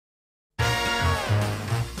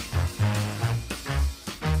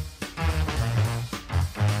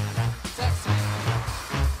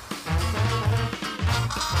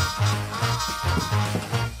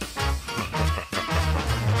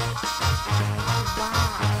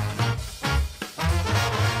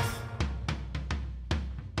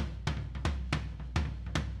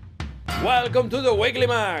Welcome to the Weekly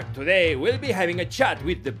Mag. Today we'll be having a chat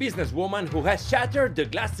with the businesswoman who has shattered the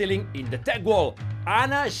glass ceiling in the tech wall,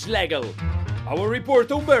 Anna Schlegel. Our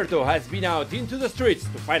reporter Humberto has been out into the streets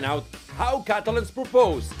to find out how Catalans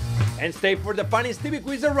propose. And stay for the funniest TV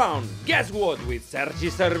quiz around. Guess what? With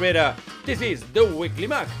Sergi Cervera. This is the Weekly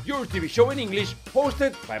Mag, your TV show in English,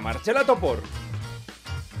 hosted by Marcela Topor.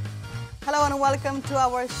 Hello and welcome to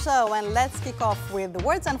our show, and let's kick off with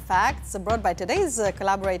words and facts brought by today's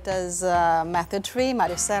collaborators Matthew Tree,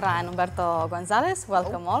 Mario Serra and Humberto González.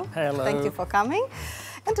 Welcome all. Hello. Thank you for coming.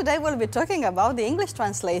 And today we'll be talking about the English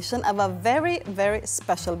translation of a very, very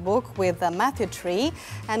special book with Matthew Tree.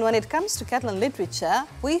 And when it comes to Catalan literature,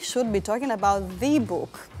 we should be talking about the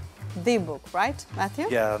book, right, Matthew?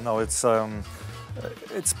 Yeah, no,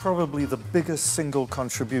 it's probably the biggest single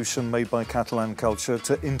contribution made by Catalan culture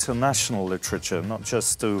to international literature, not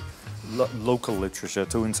just to local literature,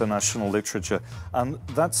 to international literature. And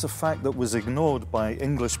that's a fact that was ignored by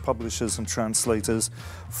English publishers and translators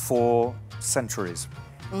for centuries.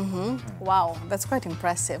 Wow, that's quite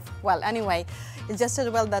impressive. Well, anyway, it's just as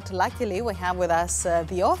well that luckily we have with us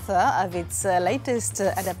the author of its latest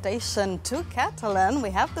adaptation to Catalan. We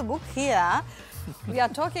have the book here. We are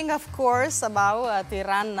talking, of course, about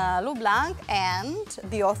Tirant lo Blanc, and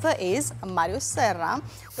the author is Mario Serra.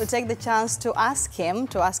 We'll take the chance to ask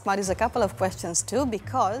Marius a couple of questions too,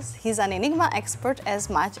 because he's an enigma expert as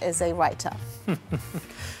much as a writer.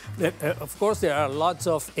 Of course, there are lots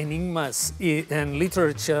of enigmas in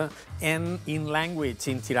literature and in language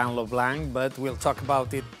in Tirant lo Blanc, but we'll talk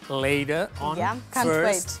about it later on. Yeah, can't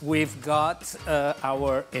First, wait. we've got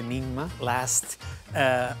our enigma last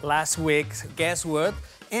week's guess word,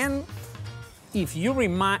 and if you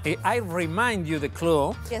I remind you the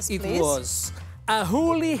clue. Yes, it please. was a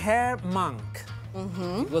woolly-haired monk.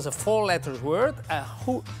 It was a four-letter word,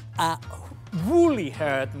 a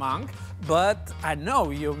woolly-haired monk. But I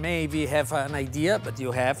know you maybe have an idea, but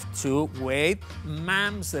you have to wait.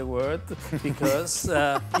 Ma'am's the word, because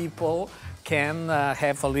people can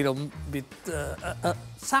have a little bit,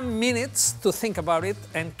 some minutes to think about it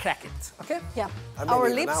and crack it, okay? Yeah, our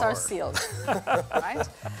lips are sealed, right?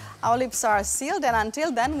 Our lips are sealed, and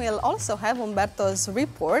until then we'll also have Humberto's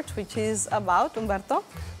report, which is about, Humberto?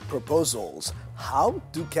 Proposals. How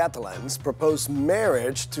do Catalans propose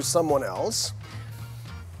marriage to someone else?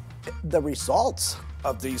 The results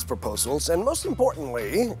of these proposals, and most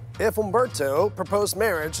importantly, if Humberto proposed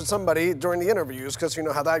marriage to somebody during the interviews, because you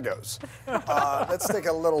know how that goes. Let's take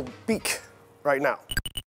a little peek right now.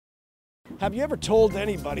 Have you ever told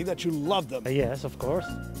anybody that you love them? Yes, of course.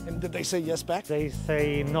 And did they say yes back? They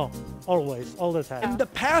say no, always, all the time. And the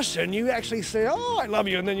passion, you actually say, oh, I love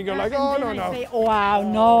you, and then you go like, oh, no, no. Say, wow,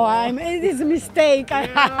 no, it is a mistake. I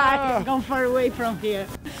have gone far away from here.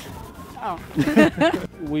 Oh.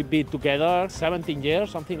 We've been together 17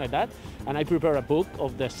 years, something like that, and I prepare a book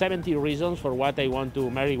of the 70 reasons for what I want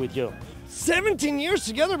to marry with you. 17 years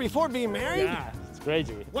together before being married? Yeah, it's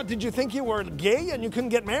crazy. What, did you think you were gay and you couldn't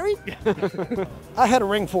get married? I had a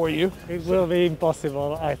ring for you. It will be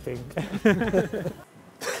impossible, I think.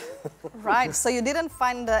 Right, so you didn't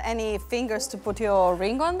find any fingers to put your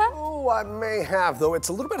ring on them? Oh, I may have, though. It's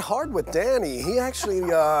a little bit hard with Danny. He actually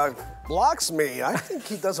blocks me. I think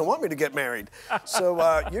he doesn't want me to get married. So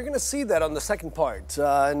you're going to see that on the second part,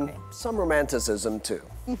 and some romanticism, too.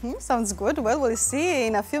 Sounds good. Well, we'll see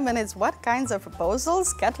in a few minutes what kinds of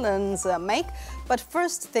proposals Catalans make. But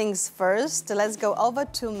first things first, let's go over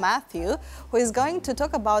to Matthew, who is going to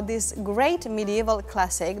talk about this great medieval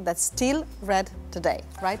classic that's still read today.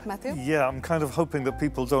 Right, Matthew? Yeah, I'm kind of hoping that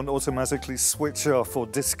people don't automatically switch off or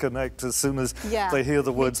disconnect as soon as they hear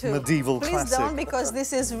the words medieval classic. Please don't, because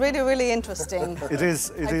this is really, really interesting. It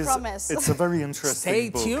is. I promise. It's a very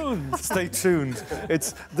interesting book. Stay tuned. Stay tuned.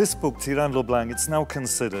 It's this book, Tirant lo Blanc. It's now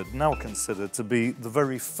considered to be the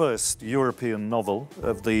very first European novel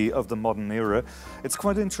of the modern era. It's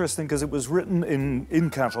quite interesting because it was written in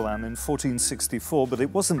Catalan in 1464, but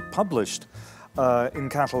it wasn't published in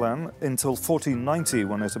Catalan until 1490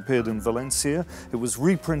 when it appeared in Valencia. It was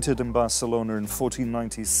reprinted in Barcelona in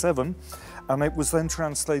 1497, and it was then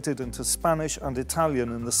translated into Spanish and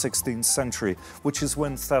Italian in the 16th century, which is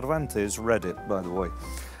when Cervantes read it, by the way.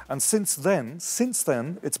 And since then,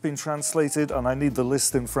 it's been translated, and I need the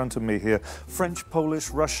list in front of me here, French, Polish,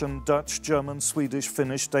 Russian, Dutch, German, Swedish,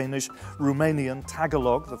 Finnish, Danish, Romanian,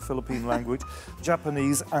 Tagalog, the Philippine language,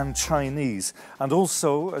 Japanese and Chinese. And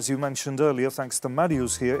also, as you mentioned earlier, thanks to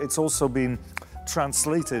Marius here, it's also been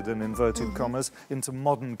translated in inverted commas into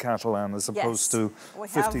modern Catalan as opposed to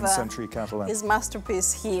 15th century Catalan. His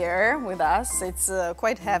masterpiece here with us. It's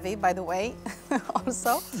quite heavy, by the way,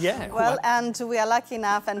 also. Yeah. Well, and we are lucky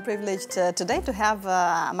enough and privileged today to have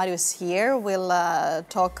Marius here. We'll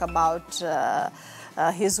talk about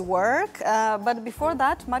his work. But before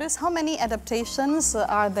that, Marius, how many adaptations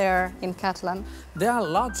are there in Catalan? There are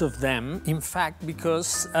lots of them, in fact,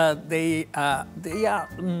 because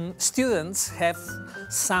students have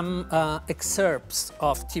some excerpts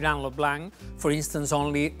of Tirant lo Blanc, for instance,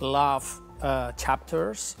 only love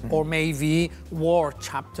chapters, or maybe war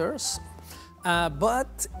chapters.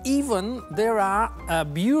 But even there are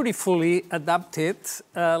beautifully adapted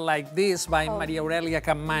like this by Maria Aurelia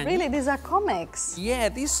Campmany. Really, these are comics? Yeah,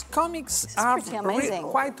 these comics are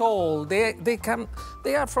quite old. They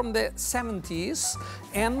are from the 70s,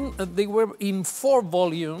 and they were in 4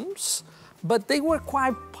 volumes, but they were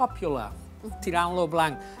quite popular. Tirant lo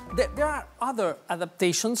Blanc. There are other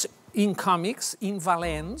adaptations in comics in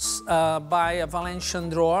Valence by a Valencian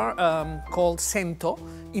drawer called Cento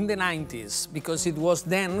in the 90s, because it was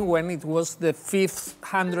then when it was the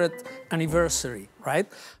 500th anniversary, right?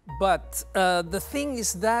 But the thing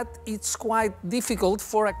is that it's quite difficult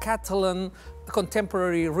for a Catalan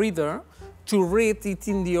contemporary reader to read it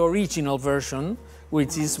in the original version,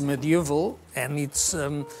 which is medieval, and it's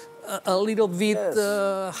a little bit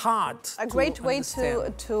hard. A great way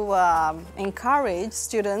to encourage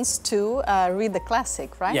students to read the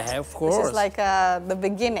classic, right? Yeah, of course. This is like the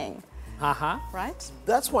beginning. Right?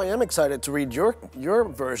 That's why I'm excited to read your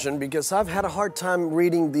version, because I've had a hard time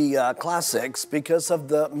reading the classics because of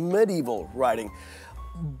the medieval writing.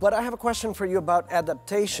 But I have a question for you about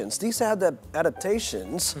adaptations. These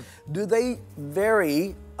adaptations, do they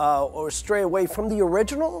vary or stray away from the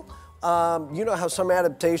original? You know how some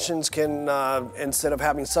adaptations can, instead of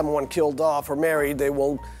having someone killed off or married, they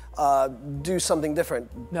will do something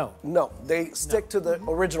different? No. No, they stick to the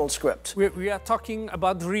original script. We are talking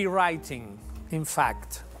about rewriting, in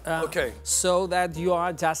fact. Okay. So that you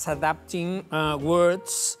are just adapting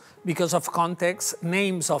words because of context,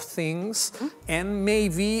 names of things, and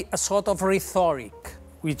maybe a sort of rhetoric,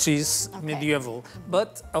 which is medieval.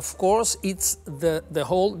 But of course, it's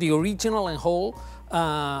the original and whole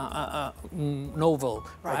novel,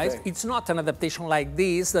 right? Okay. It's not an adaptation like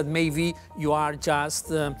this that maybe you are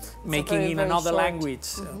just making in another language,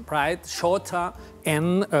 right? Shorter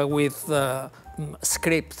and with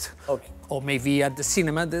script. Okay. Or maybe at the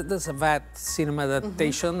cinema. There's a bad cinema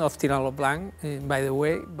adaptation of Tirant lo Blanc, by the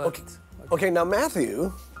way. But Okay, now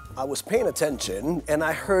Matthew, I was paying attention and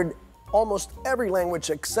I heard almost every language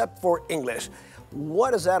except for English.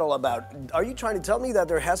 What is that all about? Are you trying to tell me that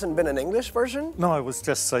there hasn't been an English version? No, I was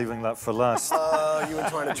just saving that for last. You were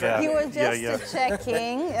trying to track You were just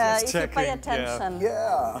checking if you pay attention.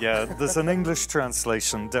 Yeah, there's an English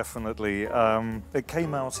translation, definitely. It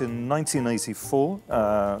came out in 1984,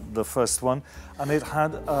 the first one, and it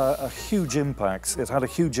had a huge impact. It had a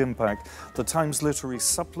huge impact. The Times Literary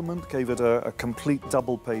Supplement gave it a complete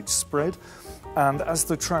double-page spread. And as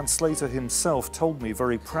the translator himself told me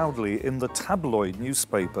very proudly, in the tabloid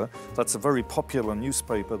newspaper, that's a very popular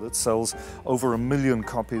newspaper that sells over 1 million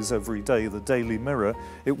copies every day, the Daily Mirror,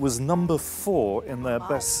 it was number 4 in their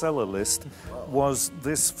bestseller list, was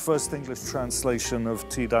this first English translation of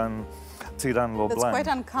Tirant lo Blanc. That's quite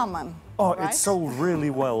uncommon. Oh, right? It sold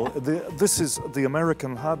really well. This is the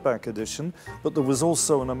American hardback edition, but there was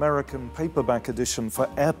also an American paperback edition for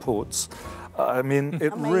airports. I mean,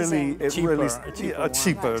 it Amazing. really, a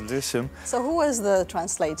cheaper edition. So who was the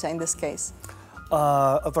translator in this case?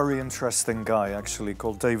 A very interesting guy, actually,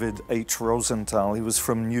 called David H. Rosenthal. He was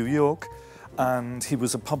from New York, and he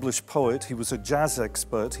was a published poet. He was a jazz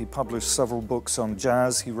expert. He published several books on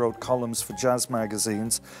jazz. He wrote columns for jazz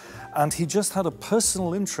magazines. And he just had a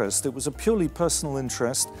personal interest. It was a purely personal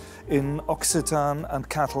interest in Occitan and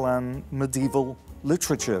Catalan medieval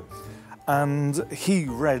literature. And he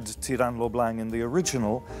read Tirant lo Blanc in the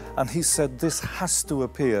original, and he said this has to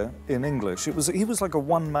appear in English. He was like a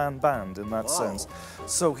one-man band in that sense.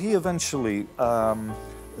 So he eventually,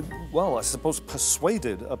 well, I suppose,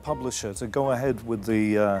 persuaded a publisher to go ahead with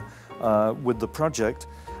the project.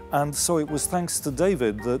 And so it was thanks to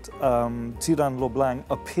David that Tirant lo Blanc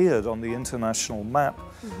appeared on the international map.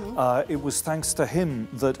 It was thanks to him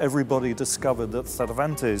that everybody discovered that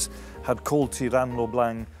Cervantes had called Tirant lo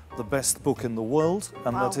Blanc the best book in the world,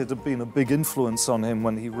 and that it had been a big influence on him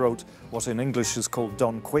when he wrote what in English is called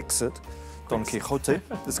Don Quixote, Don Quixote.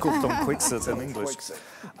 It's called Don Quixote in English.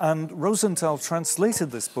 And Rosenthal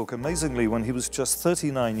translated this book, amazingly, when he was just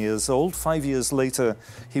 39 years old. 5 years later,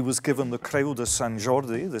 he was given the Creu de Sant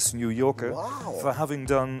Jordi, this New Yorker, for having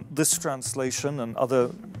done this translation and other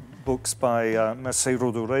books by Mercè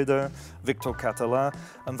Rodoreda, Victor Català,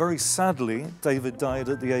 and very sadly, David died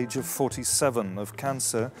at the age of 47 of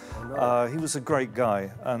cancer. He was a great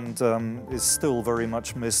guy and is still very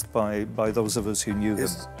much missed by those of us who knew him.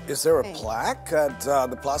 Is there a plaque at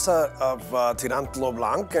the Plaza of Tirant lo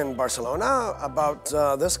Blanc in Barcelona about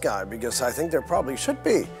this guy? Because I think there probably should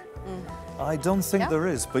be. I don't think there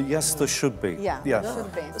is, but yes, there should be. Yeah, there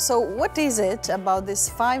should be. So what is it about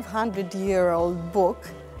this 500-year-old book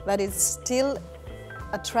that is still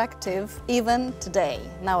attractive even today,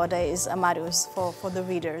 nowadays, Marius, for the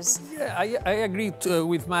readers? Yeah, I agree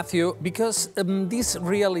with Matthew, because this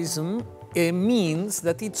realism means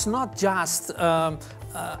that it's not just a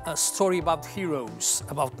story about heroes,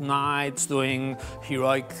 about knights doing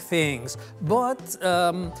heroic things, but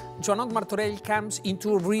Joanot Martorell comes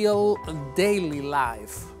into real daily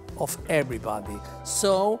life of everybody.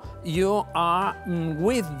 So you are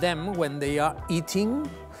with them when they are eating,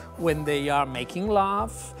 when they are making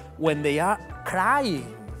love, when they are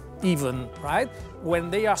crying even, right?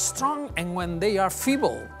 When they are strong and when they are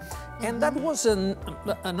feeble. And that was a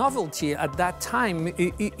novelty at that time.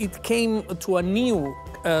 It came to a new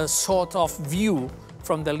sort of view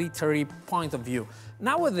from the literary point of view.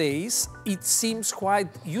 Nowadays, it seems quite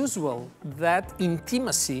usual that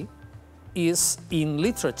intimacy is in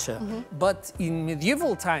literature, but in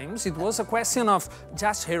medieval times it was a question of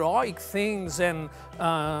just heroic things and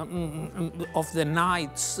of the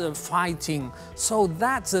knights fighting. So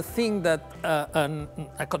that's a thing that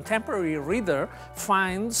a contemporary reader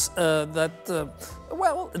finds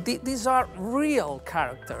well, these are real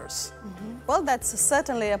characters. Well, that's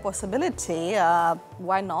certainly a possibility.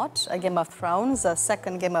 Why not? A Game of Thrones, a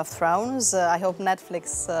second Game of Thrones. I hope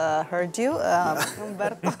Netflix heard you,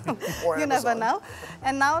 Humberto. You never know.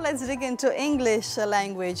 And now let's dig into English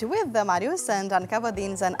language with Marius and uncover the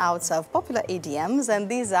ins and outs of popular idioms. And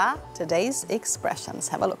these are today's expressions.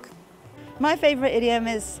 Have a look. My favourite idiom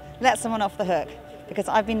is let someone off the hook, because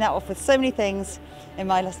I've been let off with so many things in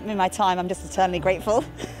my time. I'm just eternally grateful.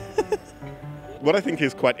 What I think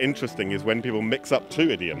is quite interesting is when people mix up two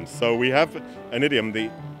idioms. So we have an idiom, the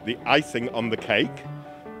icing on the cake,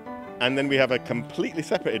 and then we have a completely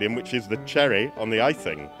separate idiom, which is the cherry on the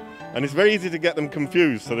icing. And it's very easy to get them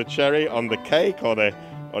confused. So the cherry on the cake or the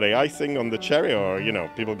icing on the cherry, or, you know,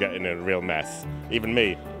 people get in a real mess, even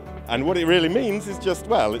me. And what it really means is just,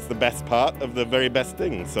 well, it's the best part of the very best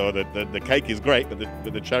thing. So the cake is great, but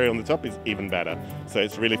the cherry on the top is even better. So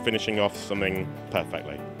it's really finishing off something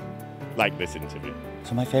perfectly, like this interview.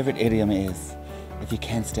 So my favorite idiom is, if you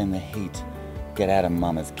can't stand the heat, get out of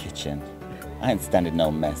mama's kitchen. I ain't standing no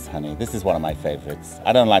mess, honey. This is one of my favorites.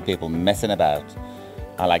 I don't like people messing about.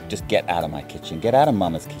 I like just get out of my kitchen, get out of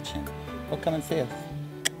mama's kitchen. Well, come and see us.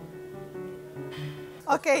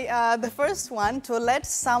 Okay, the first one, to let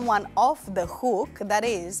someone off the hook, that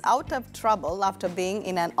is out of trouble after being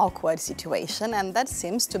in an awkward situation, and that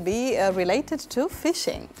seems to be related to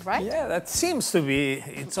fishing, right? Yeah, that seems to be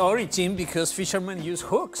its origin, because fishermen use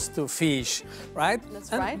hooks to fish, right?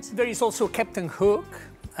 That's and right. There is also Captain Hook,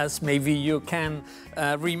 as maybe you can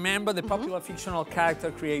remember, the popular fictional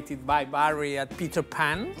character created by Barry at Peter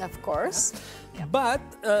Pan. Of course. Yeah. But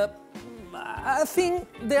I think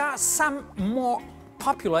there are some more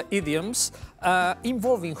popular idioms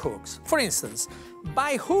involving hooks. For instance,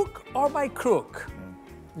 by hook or by crook.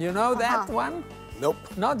 You know that one? Nope.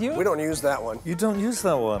 Not you? We don't use that one. You don't use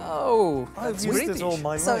that one? Oh, I've used British. it all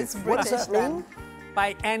my So life. it's British then?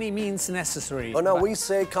 By any means necessary. Oh no, we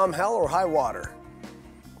say come hell or high water.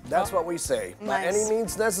 That's what we say. By Nice. any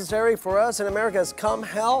means necessary for us in America is come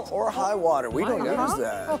hell or high water. We don't use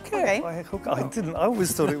that. Okay. By hook, I didn't. I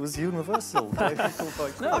always thought it was universal. By hook or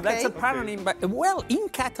by crook. No, that's a Okay. paronym. But, well, in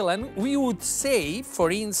Catalan, we would say,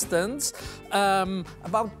 for instance,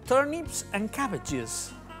 about turnips and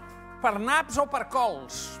cabbages. Per naps or per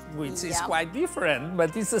cols, which is quite different,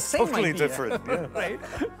 but it's the same Totally idea. different, yeah.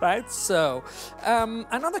 right? So,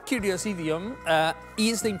 another curious idiom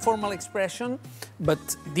is the informal expression, but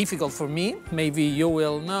difficult for me, maybe you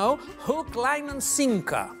will know, hook, line and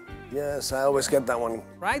sinker. Yes, I always get that one.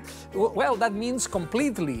 Right? Well, that means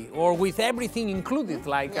completely, or with everything included,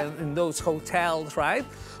 like in those hotels, right?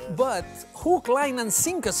 But hook, line, and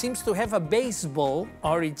sinker seems to have a baseball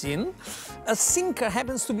origin. A sinker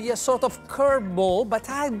happens to be a sort of curveball, but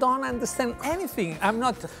I don't understand anything. I'm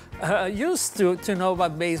not used to know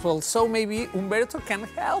about baseball, so maybe Humberto can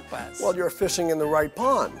help us. Well, you're fishing in the right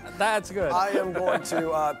pond. That's good. I am going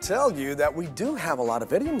to tell you that we do have a lot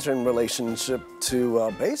of idioms in relationship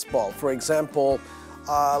to baseball. For example,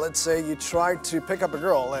 let's say you tried to pick up a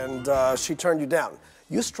girl and she turned you down.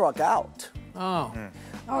 You struck out. Oh,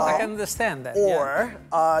 I can understand that. Or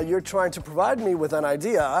you're trying to provide me with an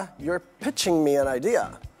idea, you're pitching me an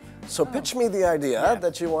idea. So pitch me the idea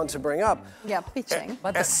that you want to bring up. Yeah, pitching.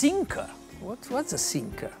 But the sinker, what's a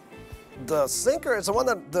sinker? The sinker is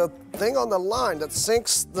the thing on the line that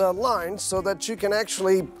sinks the line so that you can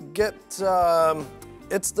actually get,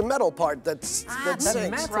 it's the metal part that sinks.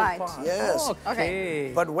 Metal Right. part. Yes.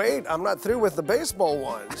 Okay. But wait, I'm not through with the baseball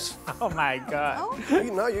ones. Oh my God.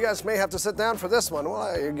 You know, you guys may have to sit down for this one.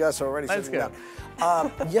 Well, you guys are already sitting down.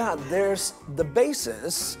 Yeah, there's the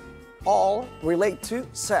bases all relate to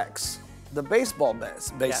sex. The baseball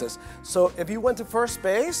bases. So if you went to first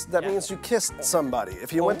base, that means you kissed somebody.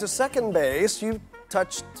 If you went to second base, you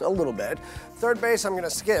touched a little bit. Third base, I'm going to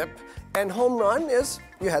skip. And home run is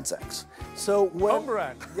you had sex. So when, Home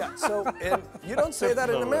run. Yeah. So you don't say that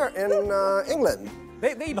in England.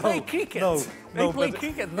 They play cricket. They play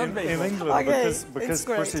cricket, not baseball. In England, because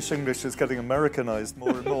British English is getting Americanized more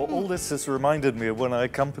and more, all this has reminded me of when I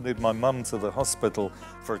accompanied my mum to the hospital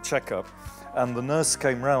for a checkup. And the nurse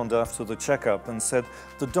came round after the checkup and said,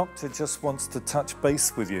 "The doctor just wants to touch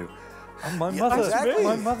base with you." And my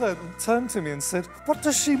mother turned to me and said, "What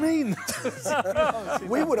does she mean?"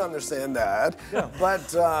 We would understand that,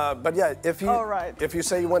 but yeah, if you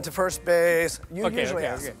say you went to first base, you usually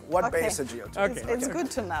ask, "What base did you go to?" It's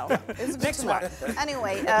good to know. It's good to know.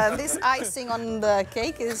 Anyway, this icing on the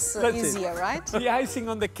cake is easier, right? The icing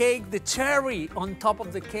on the cake, the cherry on top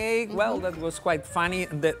of the cake. Well, that was quite funny.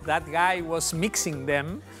 That guy was mixing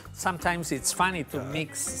them. Sometimes it's funny to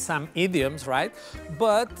mix some idioms, right?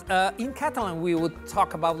 But in Catalan, we would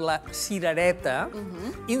talk about la cirereta.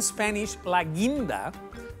 In Spanish, la guinda.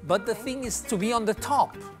 But the thing is to be on the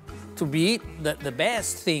top, to be the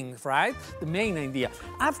best thing, right? The main idea.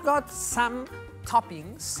 I've got some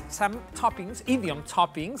toppings, idiom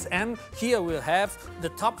toppings, and here we'll have the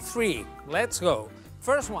top 3. Let's go.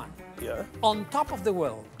 First one. Yeah. On top of the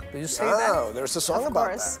world. Do you say that? Oh, there's a song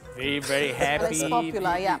about that. Very, very happy. That's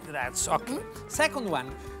popular, yeah. That's okay. Second one,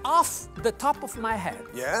 off the top of my head.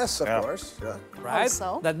 Yes, of course. Yeah. Right?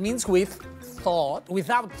 Also. That means with thought,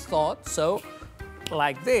 without thought, so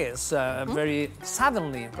like this, very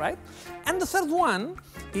suddenly, right? And the third one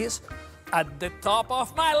is at the top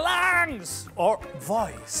of my lungs, or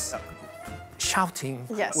voice. Shouting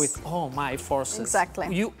with all my forces.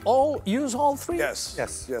 Exactly. You all use all 3? Yes,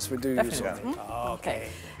 we do use all 3. Okay.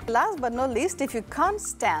 Last but not least, if you can't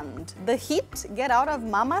stand the heat, get out of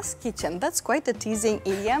mama's kitchen. That's quite a teasing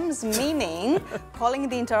idiom, meaning calling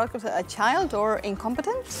the interlocutor a child or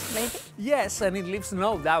incompetent, maybe? Yes, and it leaves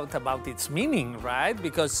no doubt about its meaning, right?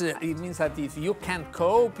 Because it means that if you can't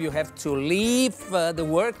cope, you have to leave the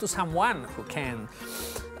work to someone who can.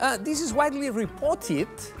 This is widely reported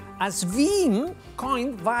as being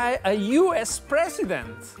coined by a US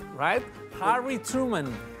president, right? Harry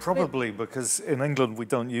Truman. Probably because in England we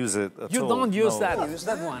don't use it at all. You don't use no.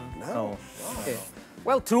 that one? No. Okay.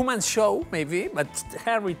 Well, Truman's Show, maybe, but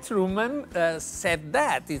Harry Truman said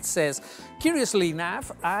that. It says, curiously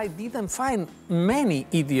enough, I didn't find many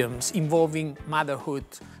idioms involving motherhood,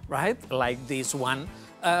 right? Like this one.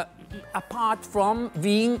 Apart from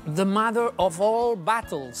being the mother of all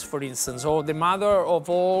battles, for instance, or the mother of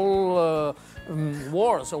all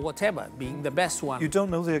wars, or whatever, being the best one. You don't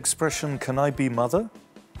know the expression, "Can I be mother"?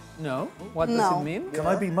 No? What does it mean? Can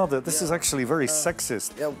I be mother? This is actually very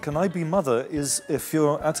sexist. Can I be mother is if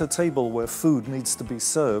you're at a table where food needs to be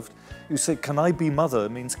served, you say, "Can I be mother?"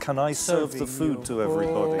 It means, "Can I serve the food to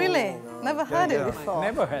everybody?" Really? Never heard it before.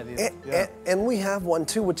 Never heard it. And we have one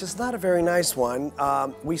too, which is not a very nice one.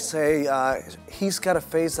 We say, he's got a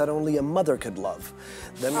face that only a mother could love.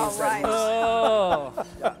 That means that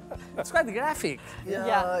It's quite graphic.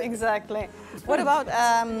 Yeah, exactly. What about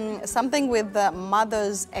something with the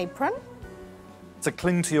mother's apron? To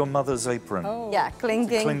cling to your mother's apron. Yeah,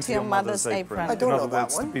 clinging to your mother's apron. I don't In know other that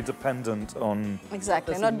words, one. to be dependent on...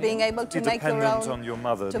 Exactly, not being able to Be make your dependent own... on your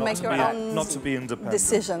mother. to not make to your be, own Not to be independent.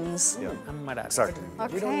 decisions. Yeah, Exactly.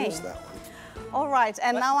 We don't Okay. use that one. All right,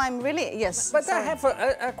 and now I'm really, yes. But sorry. I have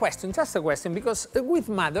a question, just a question, because with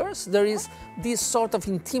mothers there is this sort of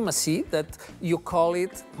intimacy that you call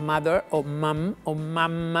it mother or mum or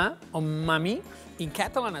mamma or mummy. In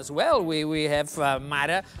Catalan as well, we have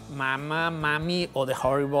mare, mama, mami, or the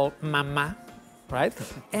horrible mama, right?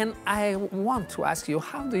 And I want to ask you,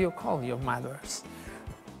 how do you call your mothers?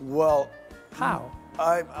 Well, How?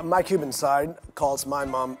 My Cuban side calls my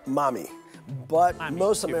mom mommy, but Mommy,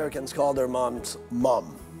 most Cuban. Americans call their moms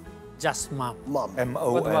mom. Just mom. Mom.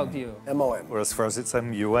 M-O-M. What about you? M-O-M. Whereas for us it's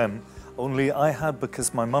M-U-M. Only I had,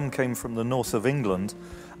 because my mum came from the north of England,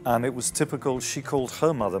 and it was typical, she called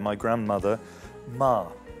her mother, my grandmother, Ma.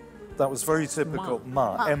 That was very typical,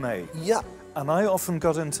 Ma, M-A. Yeah. And I often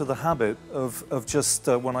got into the habit of just,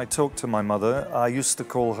 when I talked to my mother, I used to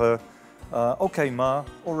call her, okay, Ma,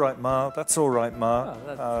 all right, Ma, that's all right, Ma,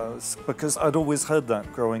 because I'd always heard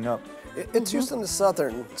that growing up. It's used in the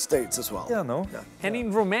southern states as well. Yeah, no? And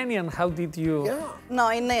in Romanian, how did you? Yeah. No,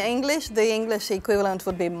 in English, the English equivalent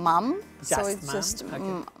would be mum. So Just it's mum? just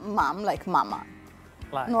Okay. mum, like mama.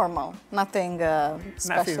 Like- Normal, nothing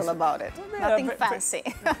special about it, nothing fancy.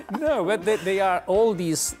 No, but they are all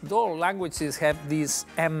these. All languages have this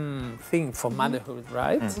M thing for motherhood,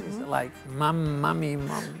 right? It's like mum, mummy,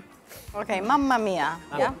 mum. Okay, mamma mia,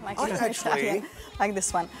 yeah, like, I this, actually- like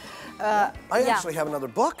this one. I yeah. actually have another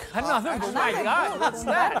book. Another. Oh my God! What's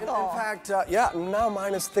that? In fact, yeah, now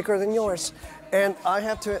mine is thicker than yours. And I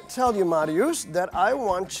have to tell you, Marius, that I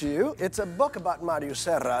want you, it's a book about Marius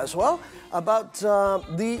Serra as well, about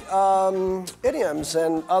the idioms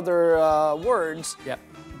and other words, Yep.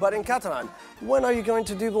 but in Catalan. When are you going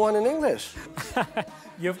to do one in English?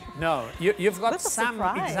 You've got That's a some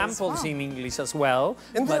surprise. examples Wow. in English as well.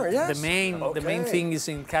 In there, but yes. the main Okay. thing is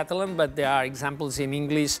in Catalan, but there are examples in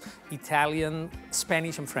English, Italian,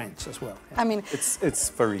 Spanish, and French as well. I mean, It's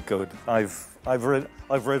very good. I've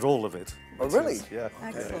read all of it. Oh, really? Yeah.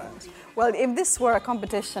 excellent. Well, if this were a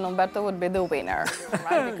competition, Humberto would be the winner,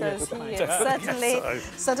 right? Because he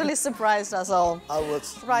certainly surprised us all. I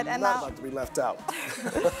was Right, and not now- about to be left out.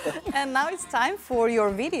 And now it's time for your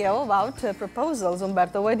video about proposals.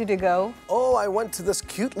 Humberto, where did you go? Oh, I went to this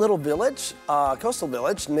cute little village, coastal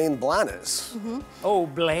village named Blanes. Oh,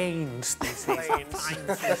 Blaines, these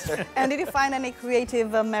days. And did you find any creative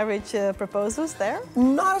marriage proposals there?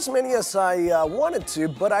 Not as many as I wanted to,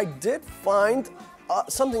 but I did find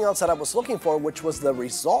something else that I was looking for, which was the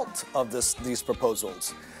result of these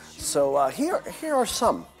proposals. So here are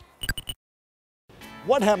some.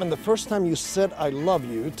 What happened the first time you said I love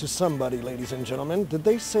you to somebody, ladies and gentlemen? Did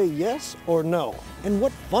they say yes or no? And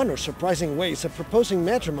what fun or surprising ways of proposing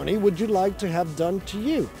matrimony would you like to have done to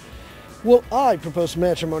you? Will I propose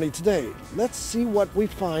matrimony today? Let's see what we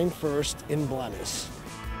find first in Blanes.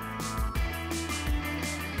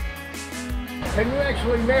 Can you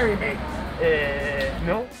actually marry me?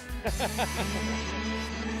 No.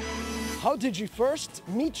 How did you first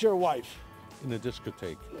meet your wife? In a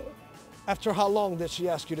discotheque. After how long did she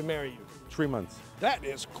ask you to marry you? 3 months. That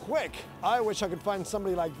is quick. I wish I could find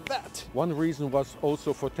somebody like that. One reason was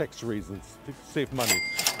also for tax reasons, to save money.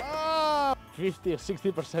 50 or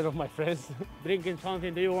 60% of my friends drinking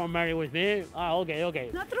something. Do you want to marry with me? Ah, okay.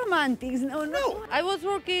 Not romantic, no. I was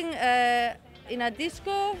working in a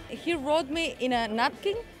disco. He wrote me in a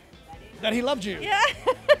napkin. That he loved you? Yeah.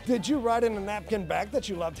 Did you write in a napkin back that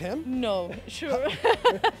you loved him? No, sure.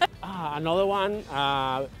 Another one,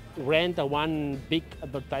 rent one big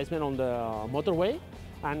advertisement on the motorway,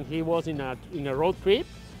 and he was in a road trip,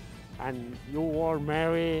 and you were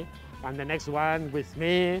married, and the next one with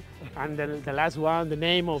me, and the last one, the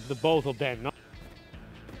name of the both of them. No?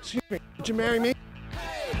 Excuse me, would you marry me?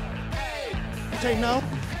 Say no.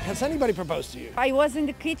 Has anybody proposed to you? I was in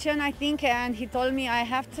the kitchen, I think, and he told me I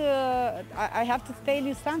have to tell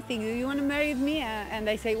you something. Do you want to marry me? And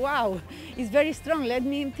I say, wow, it's very strong. Let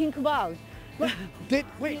me think about.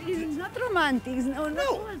 Wait. It's not romantic. No. It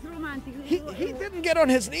was romantic. He didn't get on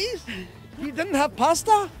his knees? He didn't have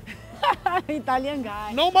pasta? Italian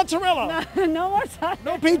guy. No mozzarella? No mozzarella.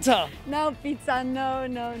 No pizza? No pizza. No.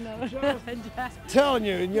 Telling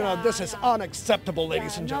you, this is unacceptable,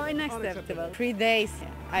 ladies and gentlemen. No, unacceptable. 3 days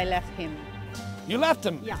I left him. You left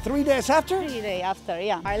him? Yeah. 3 days after? 3 days after,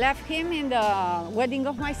 yeah. I left him in the wedding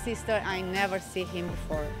of my sister. I never see him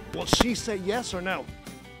before. Will she say yes or no?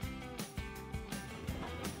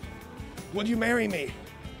 Will you marry me?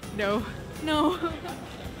 No.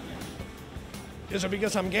 Is it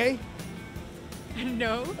because I'm gay?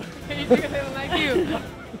 No. It's because I don't like you.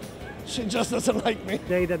 She just doesn't like me. The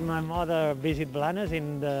day that my mother visited Blanes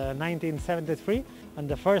in 1973, and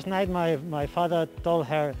the first night my father told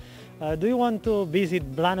her, do you want to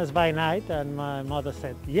visit Blanes by night? And my mother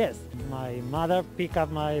said, yes. My mother picked up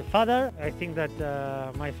my father. I think that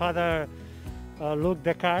my father looked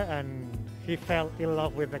the car and he fell in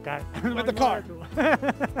love with the car. With the car?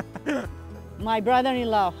 My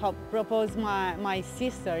brother-in-law proposed my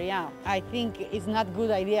sister, yeah. I think it's not a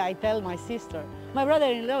good idea, I tell my sister. My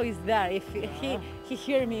brother-in-law is there. If he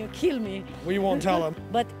hear me, he'll kill me. We won't tell him.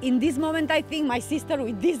 But in this moment, I think my sister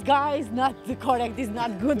with this guy is not correct, is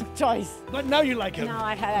not good choice. But now you like him. Now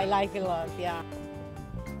I like a lot, yeah.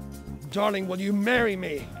 Darling, will you marry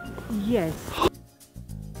me? Yes. Oh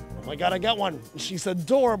my God, I got one. She's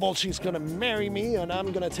adorable. She's gonna marry me and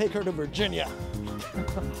I'm gonna take her to Virginia.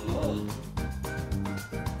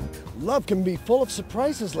 Love can be full of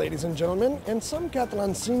surprises, ladies and gentlemen, and some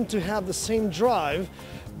Catalans seem to have the same drive,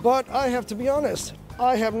 but I have to be honest,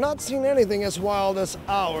 I have not seen anything as wild as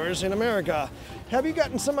ours in America. Have you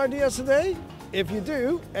gotten some ideas today? If you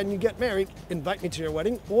do, and you get married, invite me to your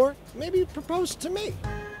wedding, or maybe propose to me.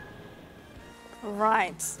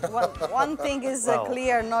 Right. Well, one thing is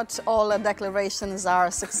clear, not all declarations are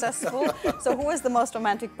successful. So who is the most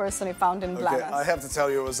romantic person you found in Blanes? Okay, I have to tell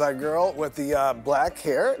you, it was that girl with the black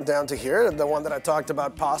hair down to here, the one that I talked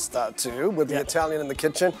about pasta to, with the Italian in the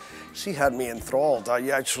kitchen. She had me enthralled. I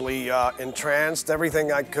actually entranced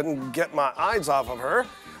everything. I couldn't get my eyes off of her.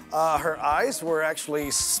 Her eyes were actually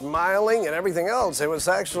smiling and everything else. It was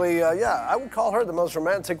actually, yeah, I would call her the most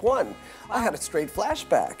romantic one. I had a straight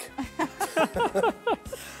flashback.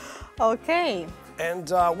 Okay. And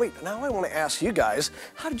wait, now I want to ask you guys,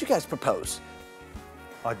 how did you guys propose?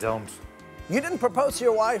 I don't. You didn't propose to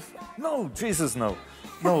your wife? No, Jesus, no.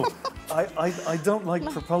 No, I don't like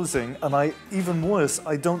proposing, and even worse,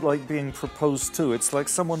 I don't like being proposed to. It's like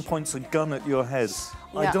someone points a gun at your head.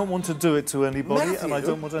 Yeah. I don't want to do it to anybody, Matthew. and I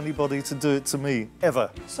don't want anybody to do it to me,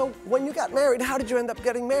 ever. So when you got married, how did you end up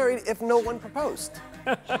getting married if no one proposed?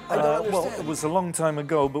 I don't understand. Well, it was a long time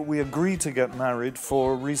ago, but we agreed to get married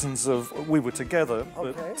for reasons of, we were together,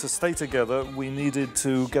 but to stay together, we needed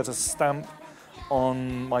to get a stamp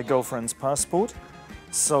on my girlfriend's passport.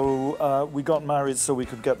 So we got married so we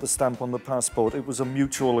could get the stamp on the passport. It was a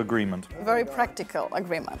mutual agreement. Very practical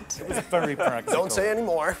agreement. It was very practical. Don't say any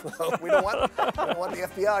more. We don't want the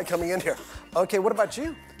FBI coming in here. Okay, what about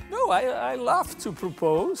you? No, I love to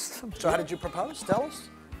propose. So how did you propose? Tell us.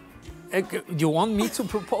 You want me to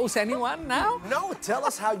propose anyone now? No, tell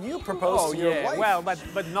us how you proposed to your wife. Well,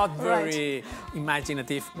 but not very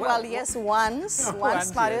imaginative. Well, yes, once,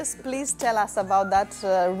 Once, Marius, please tell us about that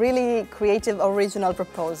really creative, original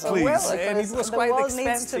proposal. Please. Well, and it was quite world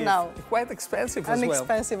expensive. needs to know. Quite expensive as And well.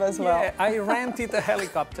 expensive as well. Yeah, I rented a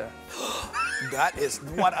helicopter. That is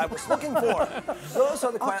what I was looking for. Those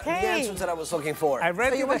are the answers that I was looking for. I So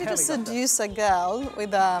rented you wanted a to helicopter. seduce a girl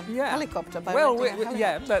with a helicopter by Well, renting a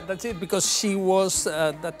helicopter. yeah, that's it, because she was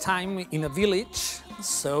at that time in a village,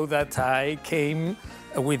 so that I came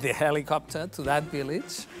with the helicopter to that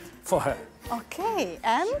village for her. Okay,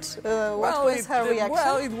 and what was her reaction?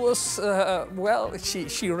 Well, it was,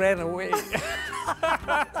 she ran away.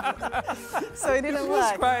 So it didn't It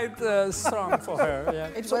was work. quite strong for her,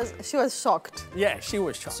 yeah. She was shocked. Yeah, she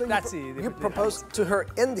was shocked. So That's you proposed to her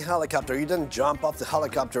in the helicopter. You didn't jump off the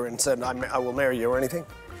helicopter and said, I will marry you or anything?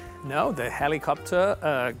 No, the helicopter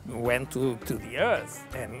went to the earth,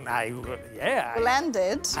 and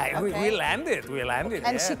Landed. We landed.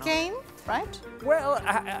 And yeah, she no. came, right? Well,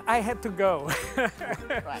 I had to go.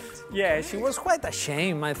 Right. Yeah, she was quite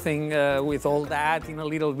ashamed, I think, with all that in a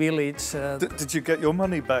little village. Did you get your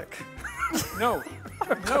money back? No,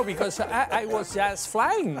 because I was just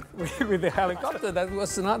flying with the helicopter. That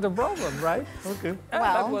was not the problem, right? Okay.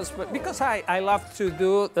 That was because I love to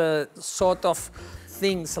do sort of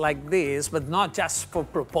things like this, but not just for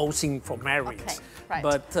proposing for marriage, Okay, right.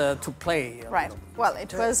 but to play. Right. Well,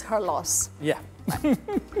 it was her loss. Yeah.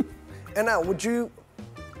 And now,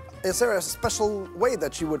 is there a special way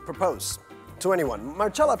that you would propose to anyone?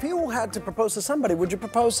 Marcella, if you had to propose to somebody, would you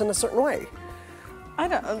propose in a certain way? I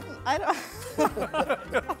don't.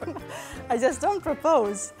 I just don't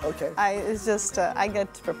propose. Okay. It's just I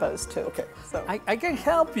get proposed to. Okay. So I can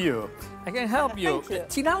help you. I can help you.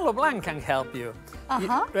 Thank you. Tirant Leblanc can help you.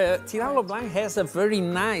 Tirant Leblanc has a very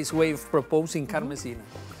nice way of proposing Carmesina.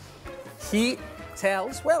 He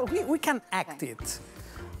tells, well, we can act it.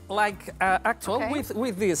 Like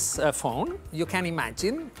with this phone, you can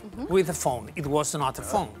imagine, with a phone. It was not a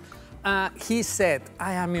phone. He said,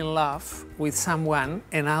 I am in love with someone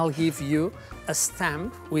and I'll give you a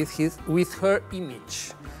stamp with her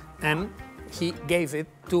image. And he gave it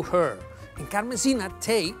to her. And Carmesina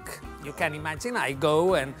take you can imagine I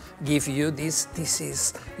go and give you this. This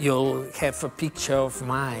is, you'll have a picture of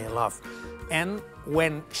my love. And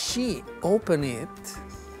when she opened it,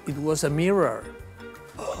 it was a mirror.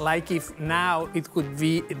 Like if now it could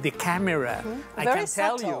be the camera. I Very can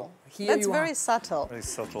tell subtle. you. Here That's you very are. subtle. Very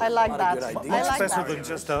subtle. I like that. good idea. I Much like better that. than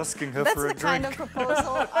just asking her That's for a the kind of drink.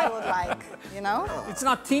 proposal I would like, you know? It's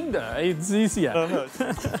not Tinder, it's easier.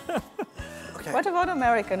 What about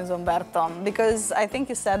Americans, Humberto? Because I think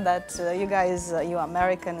you said that you guys, you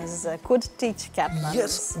Americans, could teach Catalans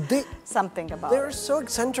Yes, something about they're it. so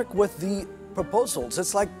eccentric with the proposals.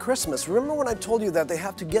 It's like Christmas. Remember when I told you that they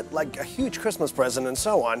have to get like a huge Christmas present and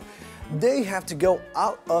so on? They have to go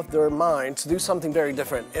out of their mind to do something very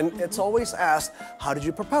different. And it's always asked, how did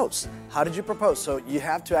you propose? How did you propose? So you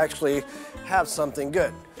have to actually have something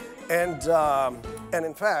good. And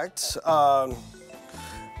in fact,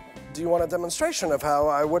 do you want a demonstration of how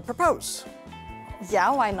I would propose?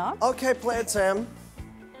 Yeah, why not? Okay, play it, Sam.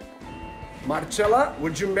 Marcella,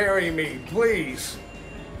 would you marry me, please?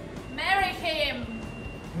 Marry him.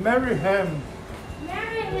 Marry him.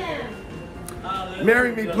 Marry him.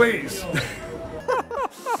 Marry me, please.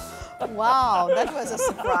 Wow, that was a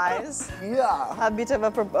surprise. Yeah. A bit of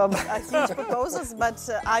a huge proposal,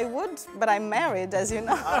 but I'm married, as you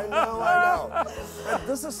know. I know. And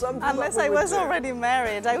this is something Unless that I we would was do. already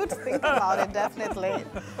married, I would think about it, definitely.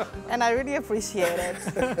 And I really appreciate it.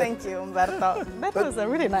 Thank you, Humberto. That was a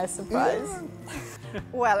really nice surprise.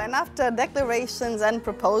 Well, and after declarations and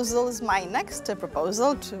proposals, my next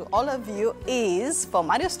proposal to all of you is for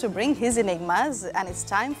Marius to bring his enigmas, and it's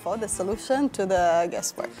time for the solution to the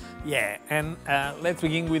guessword. Yeah, and let's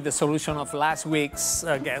begin with the solution of last week's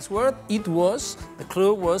guessword. The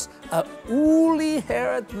clue was a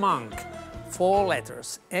woolly-haired monk. 4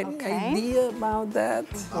 letters. Any idea about that?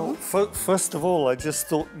 Oh, first of all, I just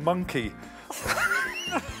thought monkey.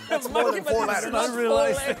 It's more than 4 letters. I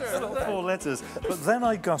realised it's not 4 letters. But then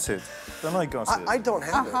I got it. I don't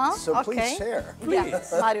have it, so please share.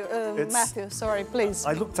 Yeah, Matthew, sorry, please.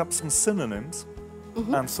 I looked up some synonyms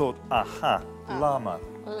and thought, aha, lama.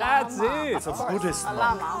 That's it. It's a Buddhist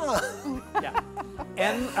monk. Lama. Yeah.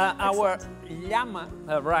 And our llama,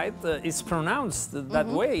 is pronounced that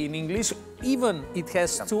way in English. Even it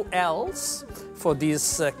has 2 L's for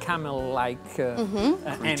this camel-like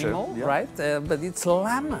animal, yeah. right? But it's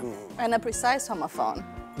llama. And a precise homophone.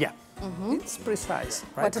 Yeah, it's precise,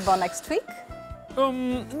 right? What about next week?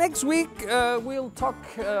 Next week, we'll talk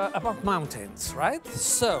about mountains, right?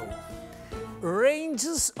 So,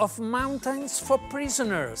 ranges of mountains for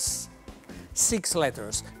prisoners. 6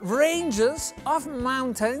 letters. Ranges of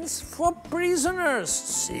mountains for prisoners.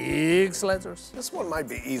 6 letters. This one might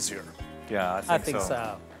be easier. Yeah, I think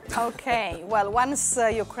so. Okay, well, once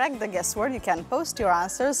you crack the guessword, you can post your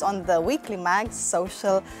answers on the Weekly Mag's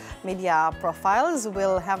social media profiles.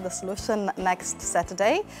 We'll have the solution next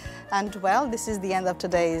Saturday. And, well, this is the end of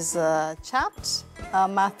today's chat.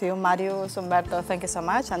 Matthew, Marius, Humberto, thank you so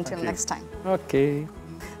much. Until next time. Okay.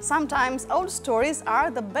 Sometimes old stories are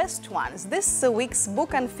the best ones. This week's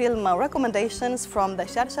book and film recommendations from the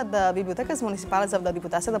Xarxa de Bibliotecas Municipales of the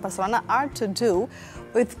Diputació de Barcelona are to do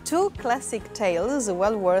with 2 classic tales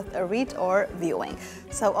well worth a read or viewing.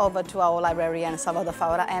 So over to our librarian Salvador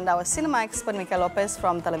Faura and our cinema expert Miquel López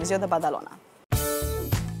from Televisió de Badalona.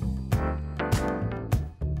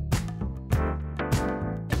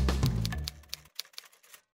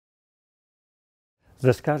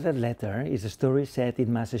 The Scarlet Letter is a story set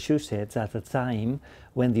in Massachusetts at a time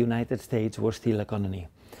when the United States was still a colony.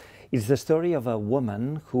 It's the story of a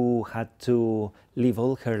woman who had to live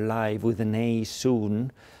all her life with an A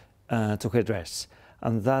sewn to her dress.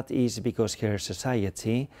 And that is because her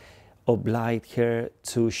society obliged her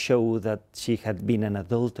to show that she had been an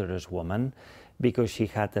adulterous woman because she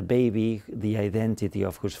had a baby, the identity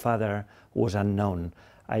of whose father was unknown.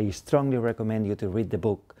 I strongly recommend you to read the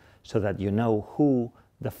book so that you know who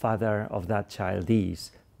the father of that child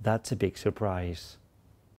is. That's a big surprise.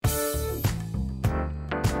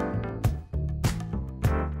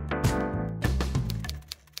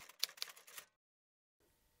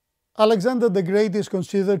 Alexander the Great is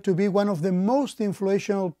considered to be one of the most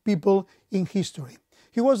influential people in history.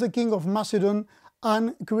 He was the king of Macedon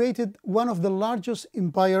and created one of the largest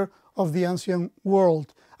empires of the ancient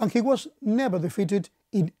world, and he was never defeated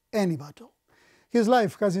in any battle. His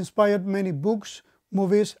life has inspired many books,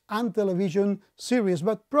 movies, and television series,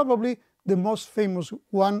 but probably the most famous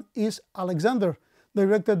one is Alexander,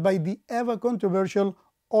 directed by the ever-controversial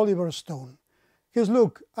Oliver Stone. His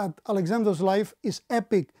look at Alexander's life is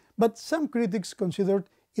epic, but some critics considered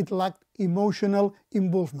it lacked emotional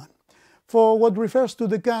involvement. For what refers to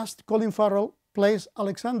the cast, Colin Farrell plays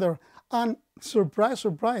Alexander, and surprise,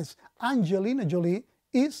 surprise, Angelina Jolie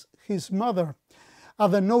is his mother.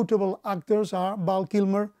 Other notable actors are Val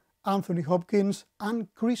Kilmer, Anthony Hopkins, and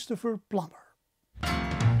Christopher Plummer.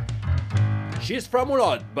 She's from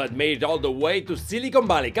Mulot, but made it all the way to Silicon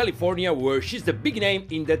Valley, California, where she's a big name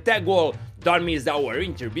in the tech world. Don't miss our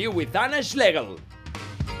interview with Anna Schlegel.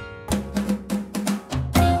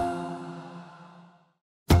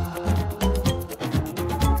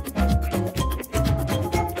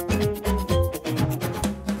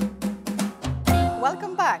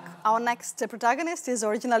 Welcome back. Our next protagonist is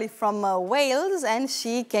originally from Wales, and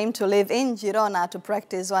she came to live in Girona to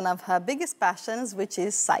practice one of her biggest passions, which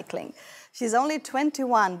is cycling. She's only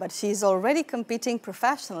 21, but she's already competing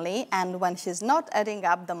professionally, and when she's not adding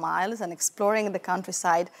up the miles and exploring the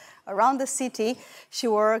countryside around the city, she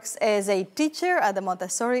works as a teacher at the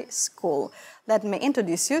Montessori school. Let me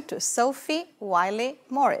introduce you to Sophie Wiley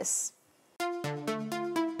Morris.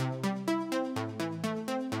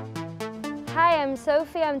 Hi, I'm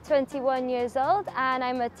Sophie, I'm 21 years old and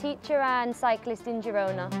I'm a teacher and cyclist in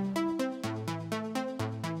Girona.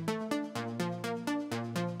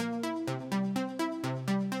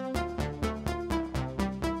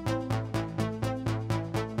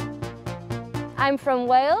 I'm from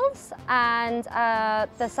Wales and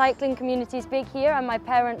the cycling community is big here, and my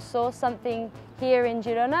parents saw something here in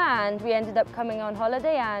Girona and we ended up coming on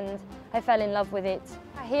holiday and I fell in love with it.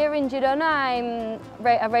 Here in Girona I'm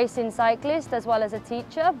a racing cyclist as well as a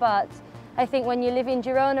teacher, but I think when you live in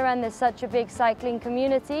Girona and there's such a big cycling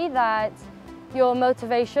community that your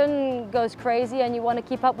motivation goes crazy and you want to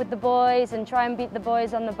keep up with the boys and try and beat the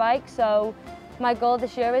boys on the bike. So my goal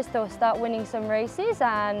this year is to start winning some races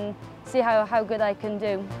and see how good I can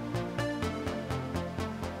do.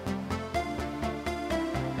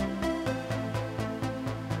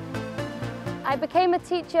 I became a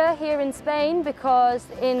teacher here in Spain because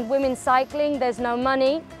in women's cycling there's no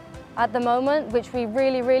money at the moment, which we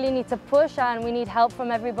really need to push, and we need help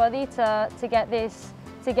from everybody to get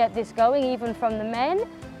this going, even from the men.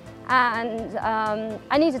 And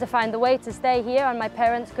I needed to find a way to stay here, and my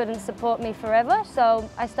parents couldn't support me forever, so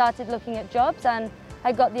I started looking at jobs and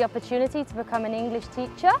I got the opportunity to become an English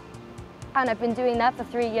teacher, and I've been doing that for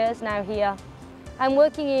 3 years now here. I'm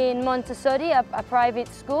working in Montessori, a private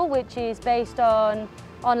school which is based on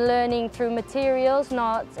learning through materials,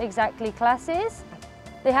 not exactly classes.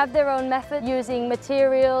 They have their own method using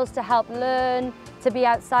materials to help learn, to be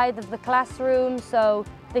outside of the classroom, so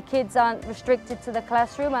the kids aren't restricted to the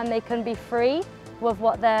classroom and they can be free with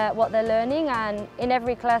what they're learning. And in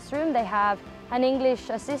every classroom they have an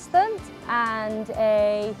English assistant and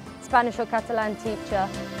a Spanish or Catalan teacher.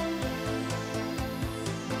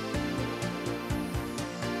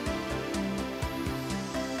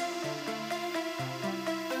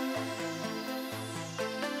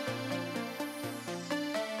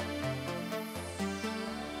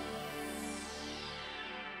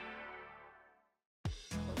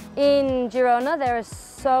 In Girona there are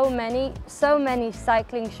so many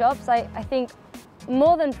cycling shops. I think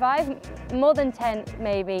more than 5, more than 10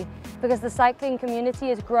 maybe, because the cycling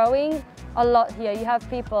community is growing a lot here. You have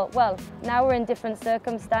people, well, now we're in different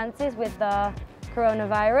circumstances with the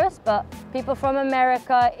coronavirus, but people from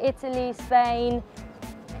America, Italy, Spain,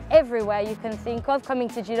 everywhere you can think of coming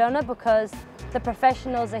to Girona because the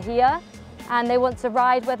professionals are here and they want to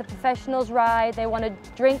ride where the professionals ride, they want to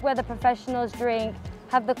drink where the professionals drink,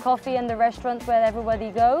 have the coffee and the restaurants where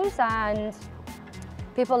everybody goes, and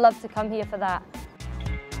people love to come here for that.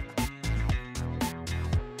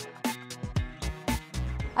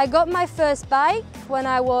 I got my first bike when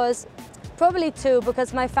I was probably 2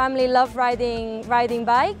 because my family loved riding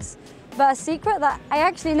bikes. But a secret that I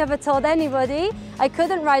actually never told anybody, I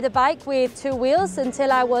couldn't ride a bike with 2 wheels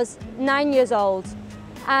until I was 9 years old.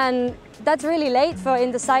 And that's really late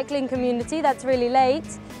in the cycling community, that's really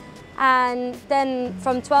late. And then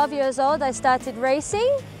from 12 years old I started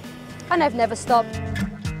racing and I've never stopped.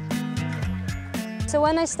 So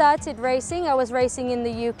when I started racing, I was racing in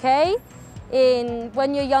the UK.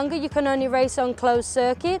 When you're younger you can only race on closed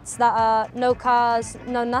circuits that are no cars,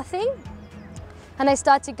 no nothing. And I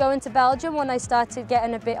started going to Belgium when I started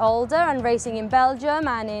getting a bit older and racing in Belgium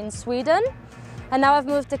and in Sweden. And now I've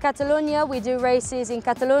moved to Catalonia. We do races in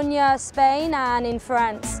Catalonia, Spain and in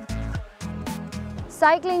France.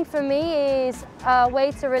 Cycling for me is a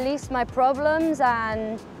way to release my problems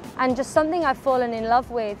and just something I've fallen in love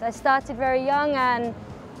with. I started very young and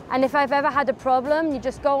if I've ever had a problem, you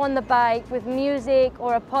just go on the bike with music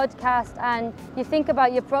or a podcast and you think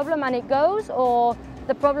about your problem and it goes, or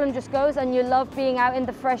the problem just goes and you love being out in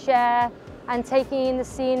the fresh air and taking in the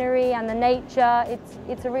scenery and the nature.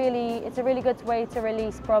 It's a really good way to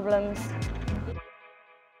release problems.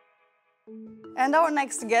 And our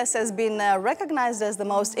next guest has been recognized as the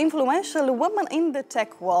most influential woman in the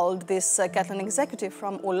tech world. This Catalan executive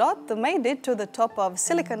from Olot made it to the top of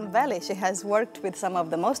Silicon Valley. She has worked with some of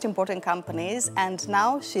the most important companies, and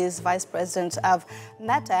now she is vice president of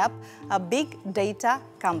NetApp, a big data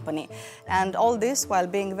company. And all this while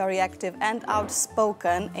being very active and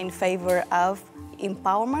outspoken in favor of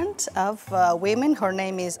empowerment of women. Her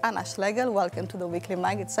name is Anna Schlegel. Welcome to the Weekly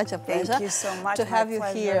Mag. It's such a pleasure. Thank you so much. To have you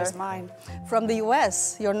here. Is mine. From the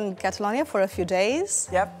US. You're in Catalonia for a few days.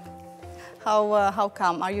 Yep. How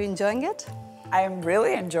come? Are you enjoying it? I'm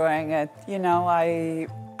really enjoying it. You know, I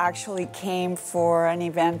actually came for an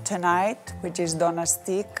event tonight, which is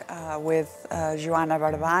Donastic with Joana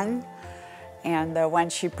Barbany. And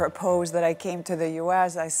when she proposed that I came to the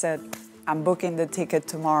US, I said, I'm booking the ticket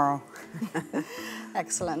tomorrow.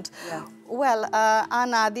 Excellent. Yeah. Well,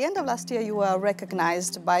 Anna, at the end of last year, you were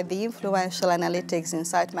recognized by the Influential Analytics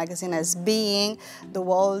Insight magazine as being the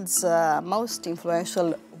world's most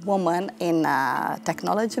influential woman in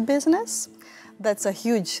technology business. That's a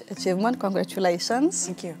huge achievement. Congratulations.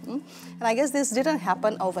 Thank you. And I guess this didn't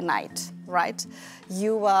happen overnight, right?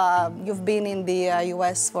 You've been in the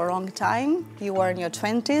US for a long time. You were in your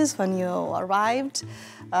 20s when you arrived.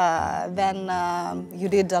 Then you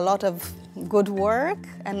did a lot of good work,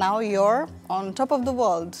 and now you're on top of the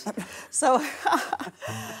world. So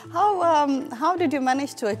how did you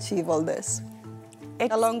manage to achieve all this?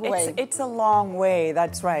 A long way. It's a long way,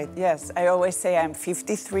 that's right, yes. I always say I'm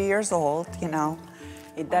 53 years old, you know.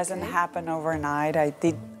 It doesn't happen overnight. I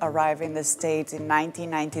did arrive in the States in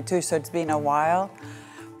 1992, so it's been a while.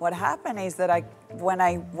 What happened is that when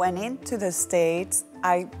I went into the States,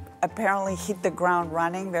 I apparently hit the ground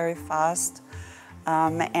running very fast.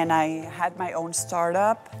 And I had my own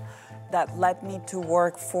startup that led me to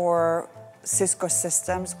work for Cisco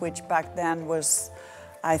Systems, which back then was,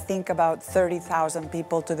 I think, about 30,000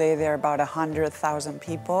 people. Today, they're about 100,000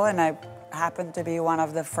 people. And I happened to be one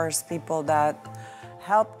of the first people that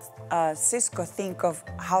helped Cisco think of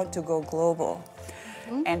how to go global.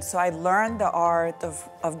 And so I learned the art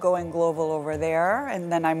of going global over there,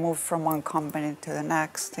 and then I moved from one company to the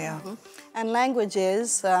next, yeah. And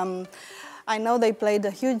languages, I know they played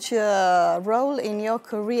a huge role in your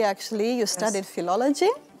career, actually. You studied philology.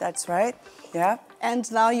 That's right, yeah.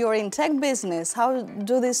 And now you're in tech business. How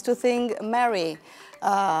do these two things marry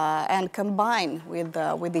and combine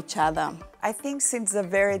with each other? I think since a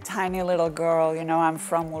very tiny little girl, you know, I'm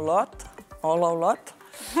from Olot.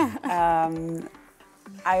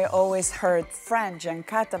 I always heard French and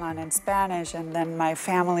Catalan and Spanish, and then my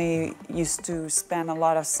family used to spend a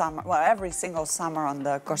lot of summer, well, every single summer on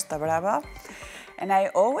the Costa Brava. And I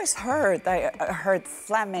always heard, I heard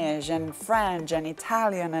Flemish and French and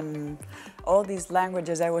Italian and all these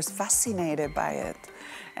languages. I was fascinated by it.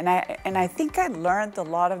 And I think I learned a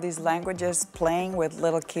lot of these languages playing with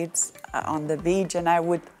little kids on the beach, and I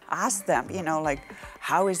would ask them, you know, like,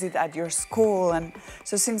 how is it at your school? And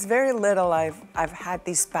so since very little, I've had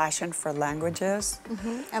this passion for languages.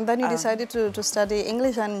 And then you decided to study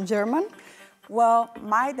English and German? Well,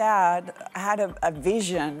 my dad had a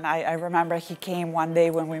vision. I remember he came one day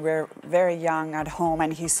when we were very young at home,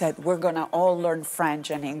 and he said, we're gonna all learn French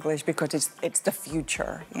and English because it's the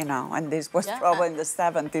future, you know, and this was probably in the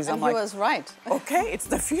 70s. And he was right. Okay, it's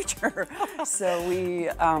the future. So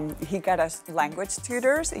he got us language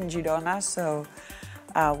tutors in Girona, so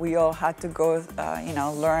we all had to go, you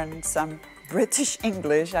know, learn some British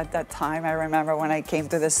English at that time. I remember when I came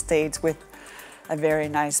to the States with a very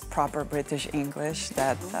nice, proper British English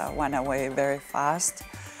that went away very fast.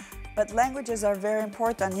 But languages are very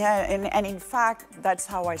important, yeah. And in fact, that's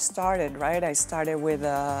how I started, right? I started with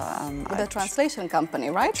a translation company,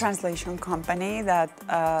 right? Translation company that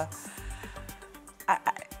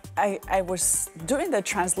I was doing the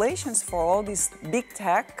translations for all these big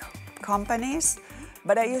tech companies,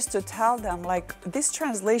 but I used to tell them, like, these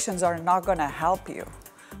translations are not going to help you.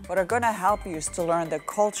 What are going to help you is to learn the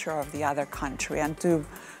culture of the other country and to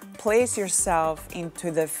place yourself into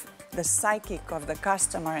the psychic of the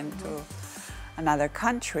customer into another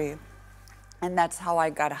country. And that's how I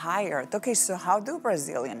got hired. Okay, so how do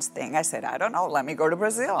Brazilians think? I said, I don't know, let me go to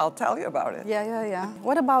Brazil, I'll tell you about it. Yeah.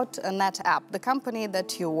 What about NetApp, the company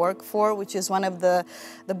that you work for, which is one of the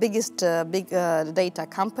biggest big data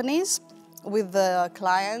companies? with the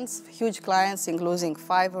clients, huge clients, including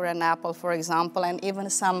Fiverr and Apple, for example, and even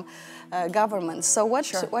some governments. So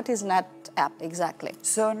what is NetApp exactly?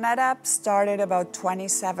 So NetApp started about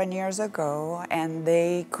 27 years ago, and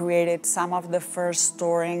they created some of the first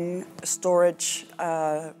storage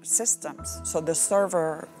systems. So the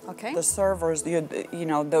servers, you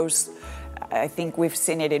know, those, I think we've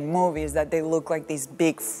seen it in movies, that they look like these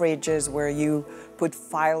big fridges where you put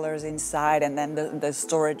filers inside, and then the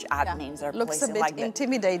storage admins are looks placing a bit like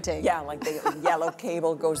intimidating. like the yellow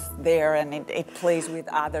cable goes there, and it plays with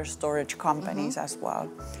other storage companies as well.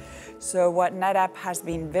 So what NetApp has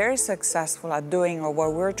been very successful at doing, or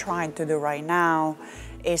what we're trying to do right now,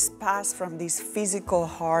 is pass from this physical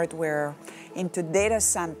hardware into data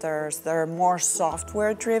centers that are more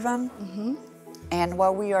software driven. And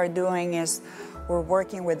what we are doing is we're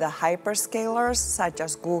working with the hyperscalers such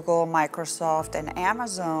as Google, Microsoft, and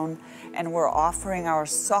Amazon, and we're offering our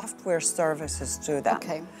software services to them.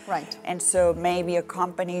 Okay, right. And so maybe a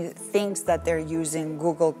company thinks that they're using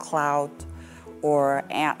Google Cloud or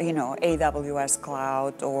AWS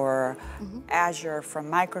Cloud or Azure from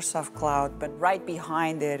Microsoft Cloud, but right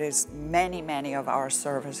behind it is many of our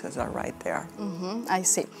services are right there. I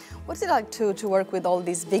see. What's it like to work with all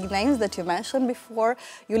these big names that you mentioned before?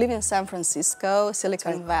 You live in San Francisco,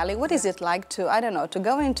 Silicon Valley. What is it like to, I don't know, to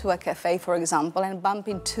go into a cafe, for example, and bump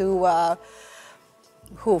into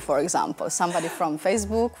who, for example? Somebody from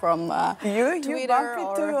Facebook, from You Twitter?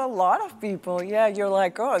 bump into a lot of people. Yeah, you're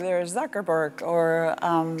like, oh, there's Zuckerberg, or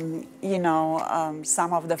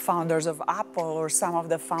some of the founders of Apple, or some of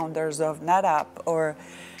the founders of NetApp, or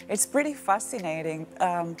it's pretty fascinating.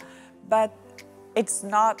 But it's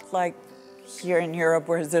not like here in Europe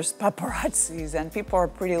where there's paparazzis and people are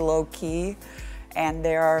pretty low key. And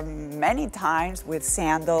there are many times with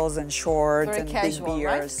sandals and shorts very and casual, big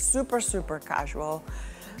beers, right? super casual.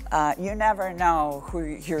 You never know who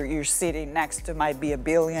you're sitting next to. Might be a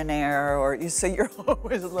billionaire, so you're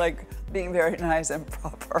always like being very nice and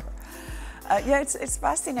proper. It's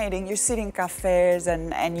fascinating. You sit in cafes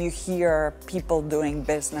and you hear people doing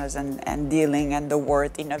business and dealing, and the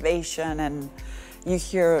word innovation, and you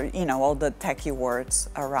hear all the techie words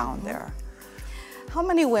around there. How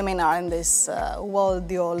many women are in this world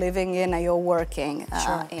you're living in and you're working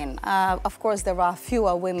in? Of course, there are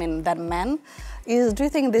fewer women than men. Do you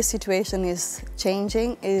think this situation is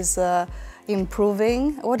changing, is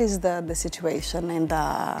improving? What is the situation in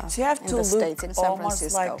the, so you have to States, in San almost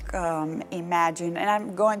Francisco? like imagine, and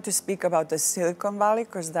I'm going to speak about the Silicon Valley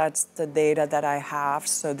because that's the data that I have.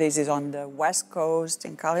 So this is on the West Coast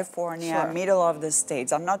in California, middle of the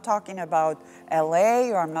States. I'm not talking about LA,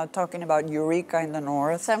 or I'm not talking about Eureka in the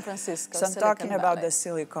north. San Francisco, So I'm talking about the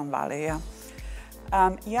Silicon Valley,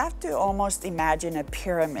 you have to almost imagine a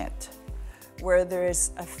pyramid where there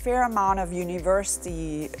is a fair amount of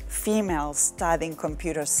university females studying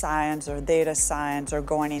computer science or data science or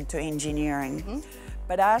going into engineering.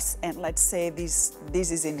 But and let's say this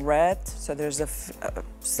is in red, so there's a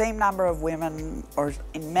same number of women, or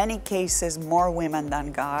in many cases more women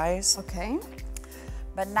than guys. Okay.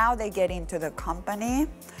 But now they get into the company,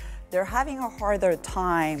 they're having a harder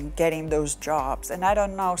time getting those jobs. And I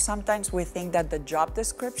don't know, sometimes we think that the job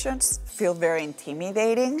descriptions feel very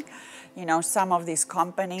intimidating. Some of these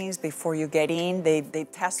companies, before you get in, they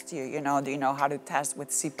test you. Do you know how to test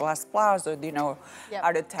with C++, or do you know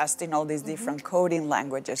how to test in all these different coding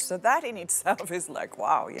languages? So that in itself is like,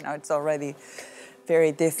 wow, it's already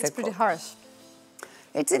very difficult. It's pretty harsh.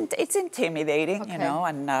 It's intimidating,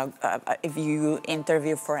 and if you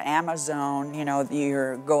interview for Amazon,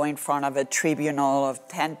 you're going in front of a tribunal of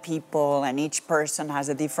 10 people, and each person has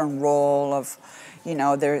a different role of,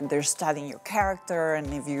 they're studying your character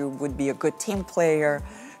and if you would be a good team player.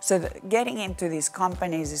 So getting into these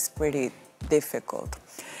companies is pretty difficult.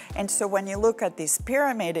 And so when you look at this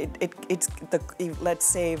pyramid, let's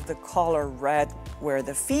say if the color red were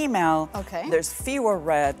the female, there's fewer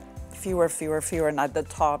red, fewer, and at the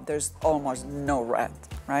top there's almost no red,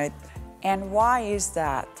 right? And why is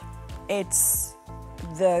that? It's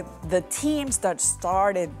the teams that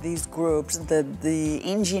started these groups, the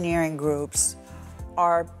engineering groups,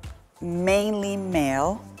 are mainly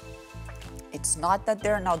male. It's not that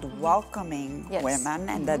they're not welcoming women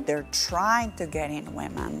and that they're trying to get in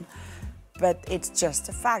women, but it's just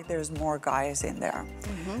a fact there's more guys in there.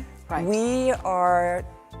 Right. We are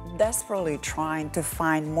desperately trying to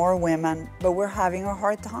find more women, but we're having a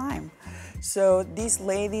hard time. So these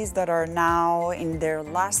ladies that are now in their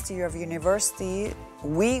last year of university,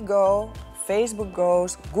 we go Facebook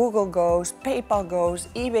goes, Google goes, PayPal goes,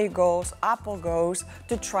 eBay goes, Apple goes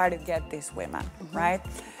to try to get these women, right?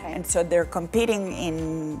 Okay. And so they're competing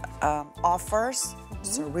in offers,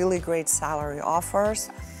 so really great salary offers.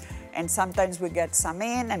 And sometimes we get some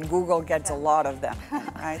in and Google gets a lot of them,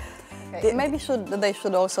 right? Okay. Maybe they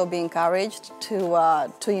should also be encouraged to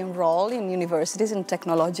enroll in universities in the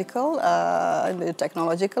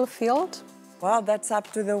technological field. Well, that's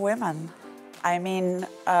up to the women. I mean,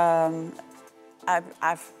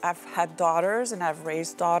 I've had daughters and I've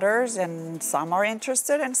raised daughters, and some are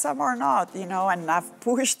interested and some are not, you know, and I've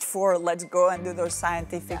pushed for let's go and do those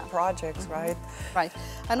scientific projects, right? Right.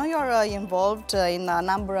 I know you're involved in a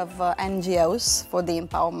number of NGOs for the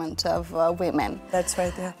empowerment of women. That's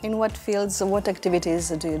right, yeah. In what fields, what activities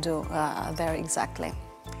do you do there exactly?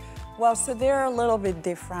 Well, so they're a little bit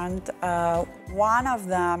different. One of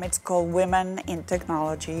them, it's called Women in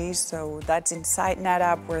Technology. So that's inside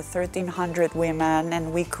NetApp. We're 1,300 women,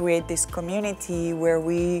 and we create this community where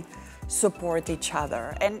we support each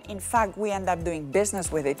other. And in fact, we end up doing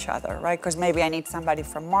business with each other, right? Because maybe I need somebody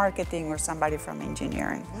from marketing or somebody from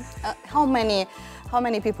engineering. How many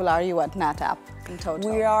people are you at NetApp in total?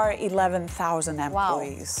 We are 11,000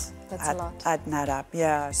 employees. Wow. That's a lot. At NetApp,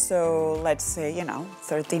 yeah. So let's say,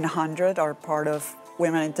 1,300 are part of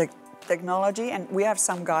Women in Technology, and we have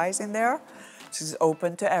some guys in there, which is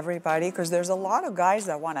open to everybody, because there's a lot of guys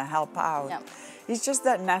that want to help out. Yeah. It's just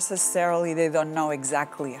that necessarily they don't know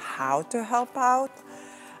exactly how to help out.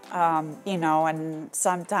 And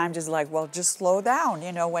sometimes it's like, well, just slow down.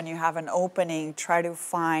 When you have an opening, try to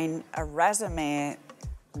find a resume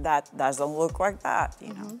that doesn't look like that,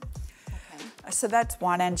 So that's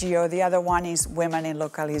one NGO. The other one is Women in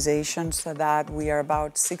Localization, so that we are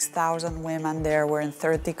about 6,000 women there. We're in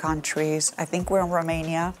 30 countries. I think we're in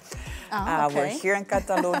Romania. Okay. We're here in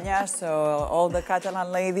Catalonia, so all the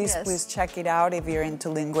Catalan ladies, please check it out if you're into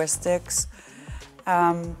linguistics.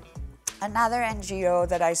 Another NGO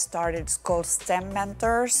that I started is called STEM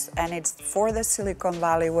Mentors, and it's for the Silicon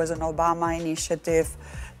Valley. It was an Obama initiative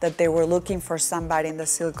that they were looking for somebody in the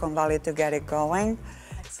Silicon Valley to get it going.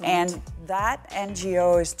 And that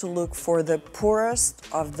NGO is to look for the poorest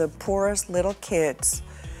of the poorest little kids.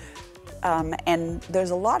 And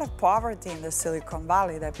there's a lot of poverty in the Silicon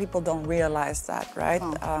Valley that people don't realize that, right?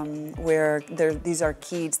 Where these are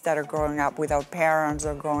kids that are growing up without parents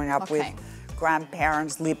or growing up with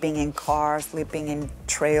grandparents, sleeping in cars, sleeping in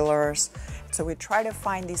trailers. So we try to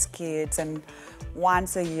find these kids, and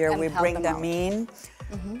once a year we bring them in,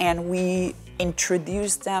 and we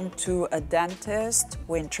introduce them to a dentist,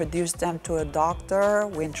 we introduce them to a doctor,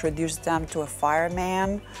 we introduce them to a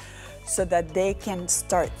fireman, so that they can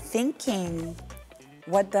start thinking,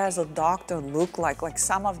 what does a doctor look like? Like,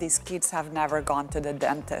 some of these kids have never gone to the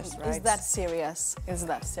dentist, right? Is that serious?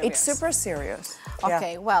 It's super serious.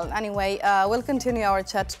 Okay, well, anyway, we'll continue our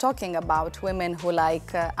chat talking about women who,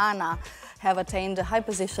 like Anna, have attained a high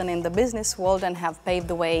position in the business world and have paved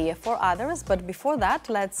the way for others. But before that,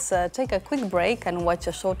 let's take a quick break and watch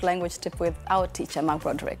a short language tip with our teacher, Mark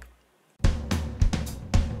Broderick.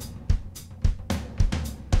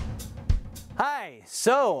 Hi,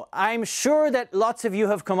 so I'm sure that lots of you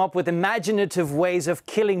have come up with imaginative ways of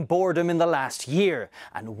killing boredom in the last year.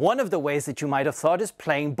 And one of the ways that you might have thought is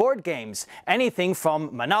playing board games. Anything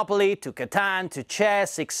from Monopoly to Catan to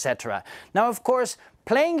chess, etc. Now, of course,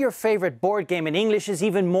 playing your favorite board game in English is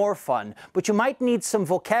even more fun, but you might need some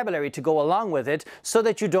vocabulary to go along with it so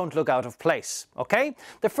that you don't look out of place, okay?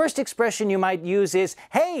 The first expression you might use is,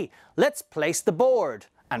 hey, let's place the board.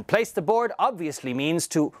 And place the board obviously means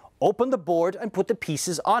to open the board and put the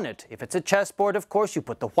pieces on it. If it's a chessboard, of course, you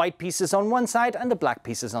put the white pieces on one side and the black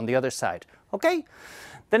pieces on the other side, okay?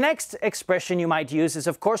 The next expression you might use is,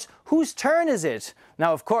 of course, whose turn is it?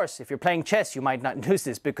 Now, of course, if you're playing chess, you might not use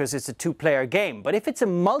this because it's a two-player game. But if it's a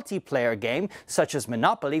multiplayer game, such as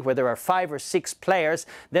Monopoly, where there are 5 or 6 players,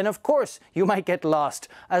 then of course you might get lost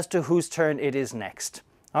as to whose turn it is next.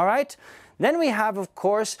 All right? Then we have, of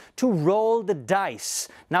course, to roll the dice.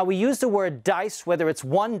 Now, we use the word dice, whether it's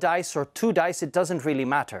 1 dice or 2 dice, it doesn't really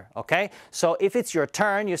matter, okay? So if it's your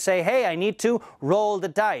turn, you say, hey, I need to roll the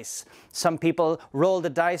dice. Some people roll the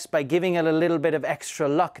dice by giving it a little bit of extra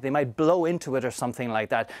luck. They might blow into it or something like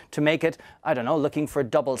that to make it, I don't know, looking for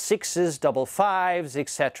double 6s, double 5s,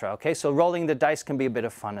 etc. Okay, so rolling the dice can be a bit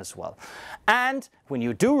of fun as well. And when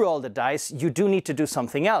you do roll the dice, you do need to do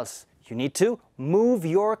something else. You need to move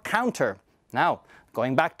your counter. Now,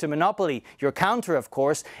 going back to Monopoly, your counter, of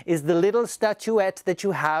course, is the little statuette that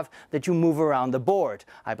you have that you move around the board.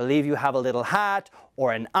 I believe you have a little hat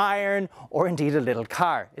or an iron or indeed a little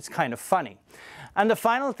car. It's kind of funny. And the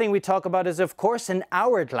final thing we talk about is, of course, an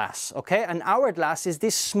hourglass, okay? An hourglass is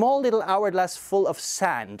this small little hourglass full of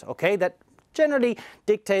sand, okay, that generally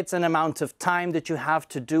dictates an amount of time that you have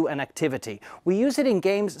to do an activity. We use it in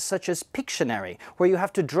games such as Pictionary, where you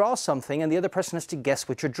have to draw something and the other person has to guess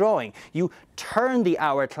what you're drawing. You turn the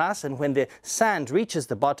hourglass, and when the sand reaches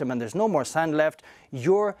the bottom and there's no more sand left,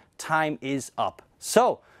 your time is up.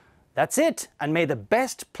 So, that's it, and may the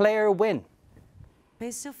best player win.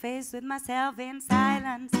 Face to face with myself in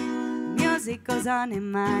silence. Music goes on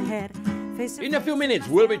in my head. In a few minutes,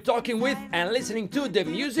 we'll be talking with and listening to the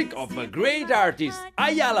music of a great artist,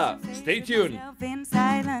 Ayala. Stay tuned. In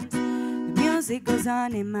silence. The music goes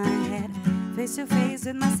on in my head. Face to face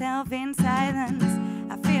with myself in silence.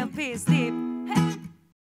 I feel peace deep. Hey.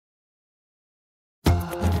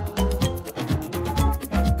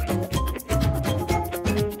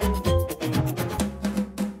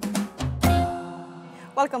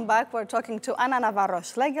 Welcome back. We're talking to Ana Navarro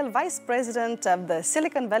Schlegel, Vice President of the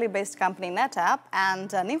Silicon Valley-based company NetApp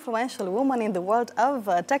and an influential woman in the world of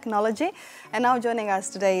technology. And now joining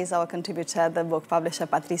us today is our contributor, the book publisher,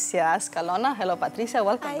 Patricia Escalona. Hello, Patricia.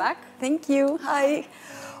 Welcome back. Thank you. Hi.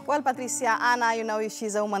 Well, Patricia, Ana, you know,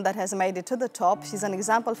 she's a woman that has made it to the top. She's an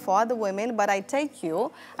example for other women, but I take it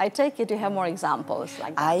you have more examples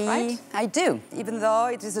like that, right? I do, even though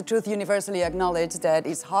it is a truth universally acknowledged that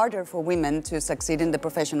it's harder for women to succeed in the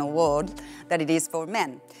professional world than it is for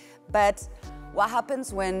men. But what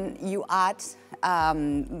happens when you add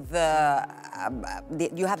you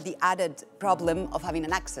have the added problem of having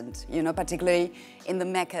an accent, you know, particularly in the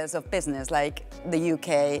meccas of business like the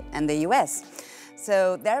UK and the US.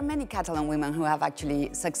 So there are many Catalan women who have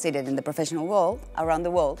actually succeeded in the professional world around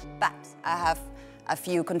the world, but I have a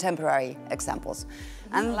few contemporary examples.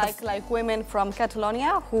 And like women from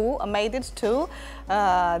Catalonia who made it to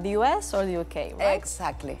the US or the UK, right?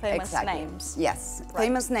 Exactly. Famous names. Yes, right.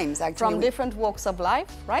 Famous names actually. From different walks of life,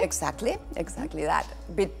 right? Exactly that.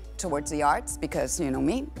 A bit towards the arts, because you know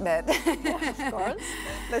me, but... Of course.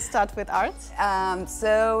 Let's start with arts.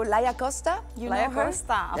 So, Laia Costa, you know her?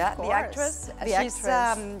 Costa, of course. The actress. She's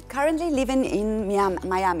actress. Currently living in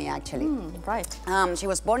Miami, actually. Right. She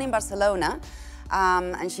was born in Barcelona,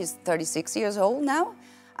 and she's 36 years old now.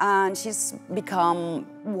 And she's become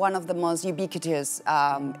one of the most ubiquitous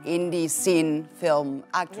indie scene film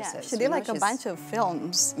actresses. Yeah, she did like a bunch of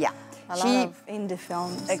films. Yeah. A lot of indie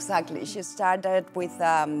films. Exactly. She started with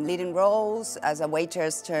leading roles as a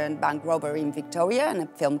waitress turned bank robber in Victoria, in a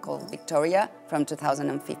film called Victoria from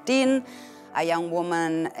 2015. A young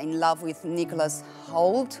woman in love with Nicholas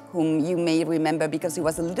Hoult, whom you may remember because he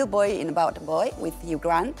was a little boy in About a Boy with Hugh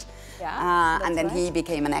Grant. Yeah, and then he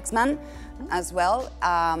became an X-Man as well.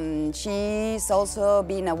 She's also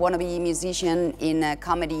been a wannabe musician in a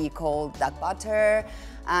comedy called Duck Butter,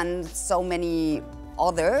 and so many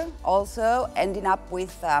other, also ending up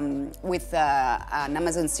with an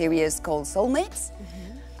Amazon series called Soulmates.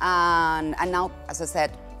 And now, as I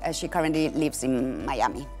said, she currently lives in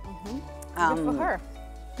Miami. Good for her.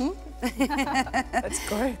 That's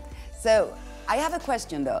great. So, I have a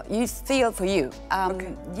question though. Do you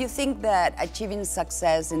think that achieving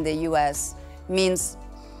success in the US means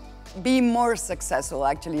being more successful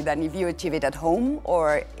actually than if you achieve it at home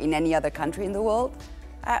or in any other country in the world?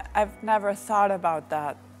 I've never thought about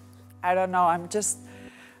that. I don't know. I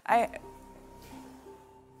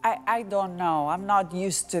don't know. I'm not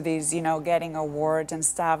used to these, you know, getting awards and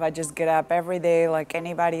stuff. I just get up every day like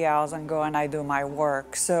anybody else and go and I do my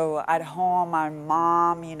work. So at home, my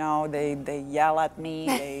mom, you know, they yell at me.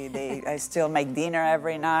 I still make dinner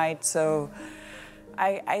every night. So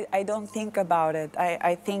I don't think about it.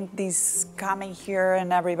 I think this coming here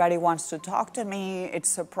and everybody wants to talk to me, it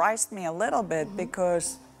surprised me a little bit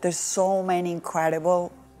because there's so many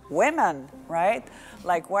incredible women, right?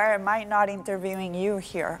 Like, why am I not interviewing you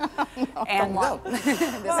here? And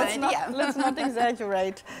let's not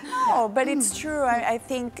exaggerate. No, but it's true. I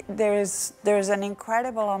think there's an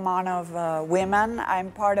incredible amount of women. I'm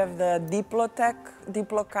part of the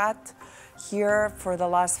Diplocat here for the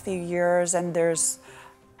last few years, and there's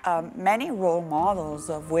many role models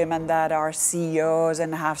of women that are CEOs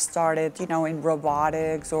and have started, you know, in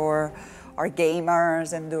robotics or are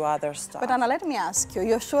gamers and do other stuff. But Anna, let me ask you,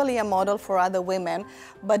 you're surely a model for other women,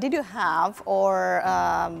 but did you have or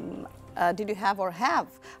have,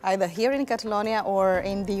 either here in Catalonia or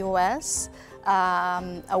in the US,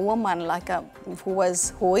 a woman like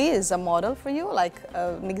who is a model for you, like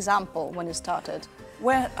an example when you started?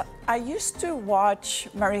 Well, I used to watch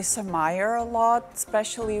Marissa Mayer a lot,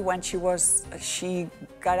 especially when she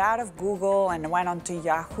got out of Google and went on to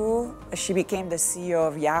Yahoo. She became the CEO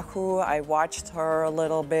of Yahoo. I watched her a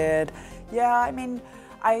little bit. Yeah, I mean,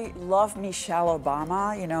 I love Michelle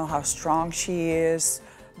Obama, you know, how strong she is.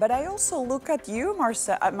 But I also look at you,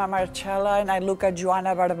 Marcella, and I look at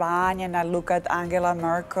Joanna Barbany, and I look at Angela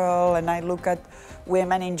Merkel, and I look at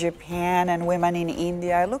women in Japan and women in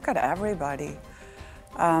India. I look at everybody.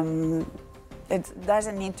 It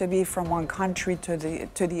doesn't need to be from one country to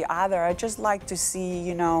the other. I just like to see,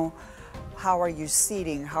 you know, how are you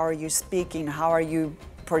sitting, how are you speaking, how are you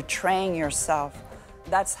portraying yourself.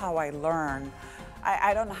 That's how I learn.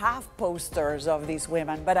 I don't have posters of these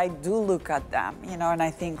women, but I do look at them, you know, and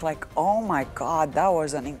I think like, oh my God, that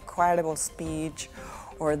was an incredible speech,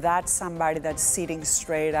 or that's somebody that's sitting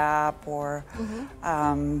straight up, or...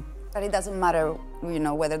 But it doesn't matter, you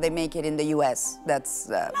know, whether they make it in the U.S. That's...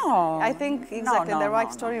 No. I think exactly the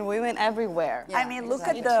right story in women everywhere. Yeah, I mean, look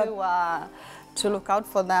at the... to look out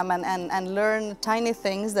for them and learn tiny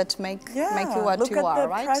things that make you what you are, right?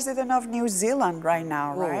 Look at the president of New Zealand right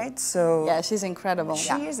now, right? So yeah, she's incredible.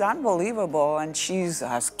 She is unbelievable, and she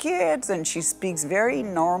has kids, and she speaks very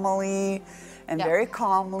normally and very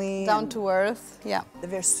calmly. Down to earth, yeah.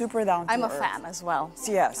 They're super down to earth. I'm a fan as well.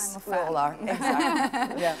 Yes. I'm a fan. We all are.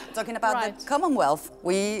 Exactly. Yeah. Talking about the Commonwealth,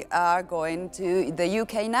 we are going to the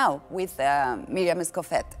UK now with Miriam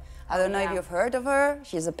Escoffet. I don't know if you've heard of her.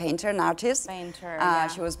 She's a painter and artist.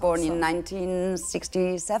 She was born in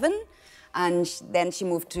 1967, and then she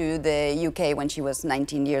moved to the UK when she was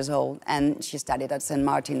 19 years old, and she studied at St.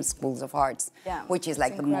 Martin's Schools of Arts, which is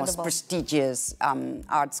like the most prestigious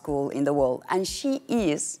art school in the world. And she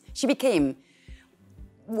became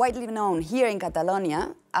widely known here in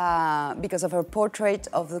Catalonia because of her portrait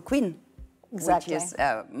of the Queen, which is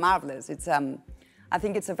marvelous. It's I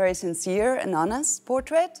think it's a very sincere and honest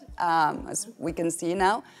portrait, as we can see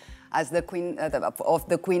now, as the Queen of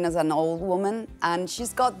the Queen as an old woman, and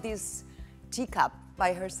she's got this teacup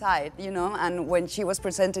by her side, you know. And when she was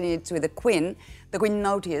presenting it to the Queen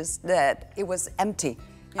noticed that it was empty.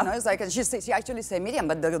 You know, it's like she actually said, Miriam,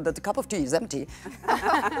 but the cup of tea is empty,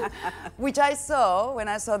 which I saw when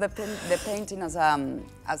I saw the painting as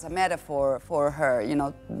a metaphor for her. You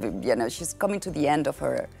know, she's coming to the end of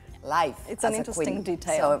her life. It's an interesting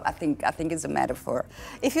detail. So I think it's a metaphor.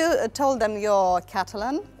 If you told them you're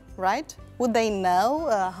Catalan, right? Would they know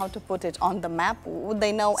how to put it on the map? Would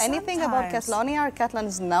they know anything about Catalonia? Are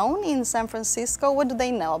Catalans known in San Francisco? What do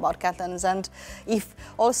they know about Catalans? And if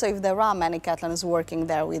there are many Catalans working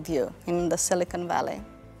there with you in the Silicon Valley?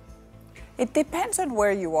 It depends on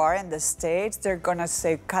where you are in the States. They're gonna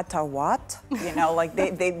say "Cata what?" You know, like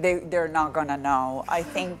they're not gonna know. I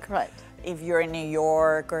think if you're in New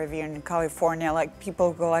York or if you're in California, like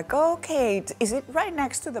people go like, oh, okay, is it right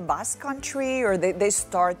next to the Basque Country? Or they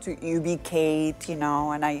start to ubicate, you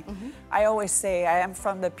know, and I always say, I am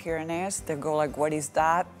from the Pyrenees. They go like, what is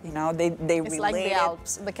that? You know, they relate. It's like the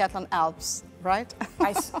Alps, the Catalan Alps, right?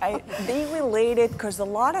 They relate it because a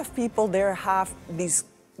lot of people there have this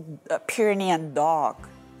Pyrenean dog.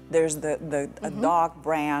 There's a dog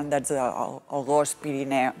brand that's a Ros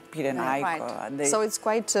Pirenaico. So it's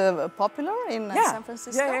quite popular in San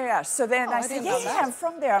Francisco? Yeah. So then I say, yeah, I'm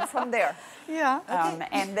from there. Yeah.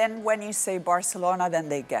 And then when you say Barcelona, then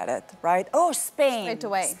they get it, right? Oh, Spain. Straight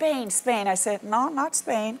away. Spain. I said, no, not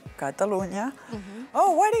Spain, Catalonia.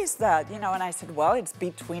 Oh, what is that? You know, and I said, well, it's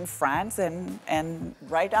between France and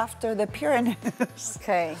right after the Pyrenees.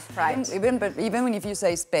 Okay, right. Even if you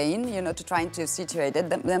say Spain, you know, to trying to situate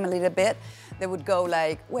them a little bit, they would go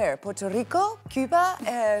like, where? Puerto Rico? Cuba?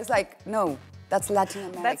 It's like, no. That's Latin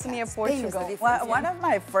America. That's near Portugal. One of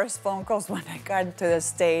my first phone calls when I got to the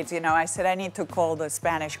States, you know, I said I need to call the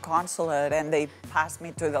Spanish consulate, and they passed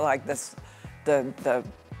me to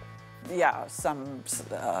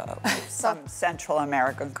some Central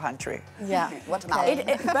American country. Yeah. Guatemala.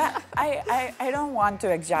 But I don't want to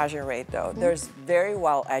exaggerate though. There's very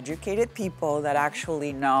well educated people that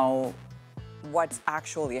actually know what's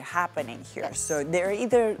actually happening here. So they're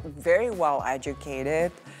either very well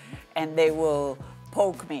educated and they will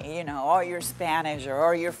poke me, you know, oh, you're Spanish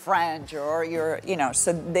or you're French or you're, you know,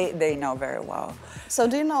 so they know very well. So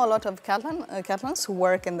do you know a lot of Catalans who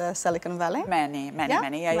work in the Silicon Valley? Many.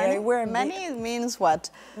 Many means what?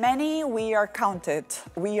 Many, we are counted.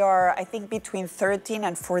 We are, I think, between 13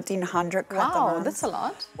 and 1,400 Catalans. Wow, that's a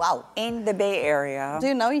lot. Wow. In the Bay Area. Do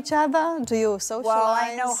you know each other? Do you socialize? Well,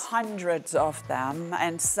 I know hundreds of them,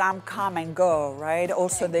 and some come and go, right?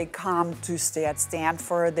 Also, they come to stay at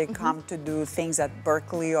Stanford. They come to do things at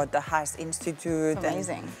Berkeley or the Haas Institute.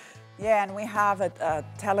 Amazing. And we have a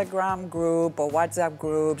Telegram group or WhatsApp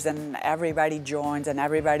groups, and everybody joins and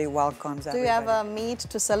everybody welcomes everybody. Do you ever meet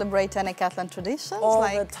to celebrate any Catalan traditions? All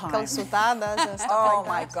like the time. Consultadas and stuff Oh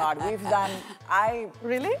like that? my God, we've done,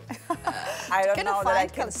 Really? I don't know that I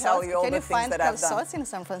can tell you all the things that I've done. Can you find calzots in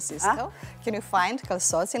San Francisco? Can you find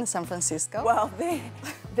calzots in San Francisco? Well,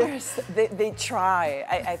 they try.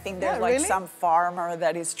 I think there's like some farmer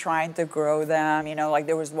that is trying to grow them. You know, like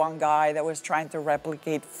there was one guy that was trying to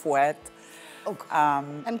replicate fouet.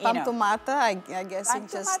 And pan tomate, I guess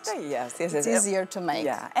it's easier to make.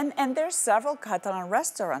 Yeah, and there's several Catalan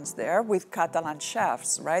restaurants there with Catalan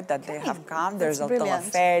chefs, right, that they have come. There's El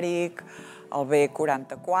Telefèric, El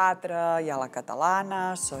B44, hi ha la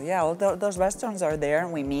Catalana. So yeah, all those restaurants are there,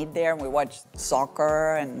 and we meet there, and we watch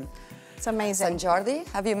soccer, and it's amazing. Sant Jordi?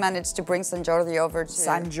 Have you managed to bring Sant Jordi over to...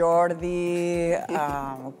 Sant Jordi,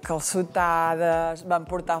 calçotades, vam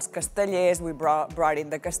portar els castellers, we brought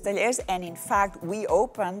in the castellers, and in fact, we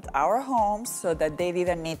opened our homes so that they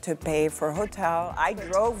didn't need to pay for hotel. I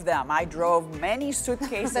drove them. I drove many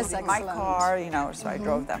suitcases in my car, you know, so I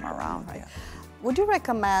drove them around. Yeah. Would you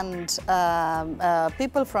recommend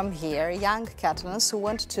people from here, young Catalans who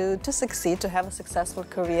want to succeed, to have a successful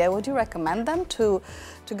career, would you recommend them to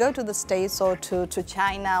go to the States or to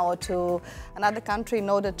China or to another country in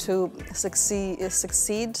order to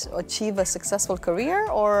succeed, achieve a successful career,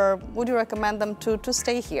 or would you recommend them to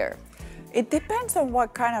stay here? It depends on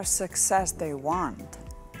what kind of success they want.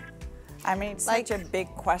 I mean, it's such a big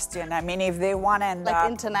question. I mean, if they want to end up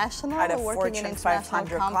international, at a working Fortune in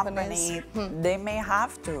 500 company, they may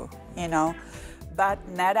have to, you know. But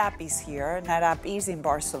NetApp is here. NetApp is in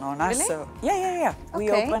Barcelona. Really? So yeah.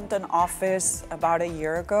 We opened an office about a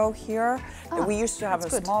year ago here. We used to have a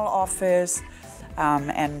small office,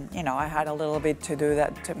 and you know, I had a little bit to do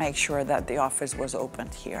that to make sure that the office was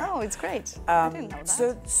opened here. Oh, it's great. I didn't know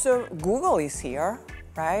that. So Google is here.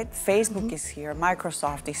 Right? Facebook is here,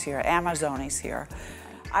 Microsoft is here, Amazon is here.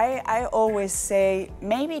 I always say,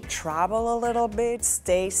 maybe travel a little bit,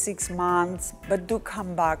 stay 6 months, but do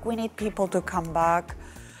come back. We need people to come back.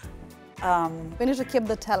 We need to keep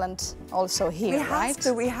the talent also here, right?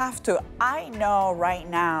 We have to. I know right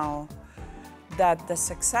now that the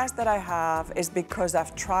success that I have is because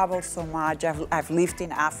I've traveled so much. I've lived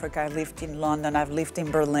in Africa, I've lived in London, I've lived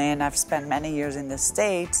in Berlin, I've spent many years in the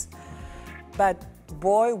States. But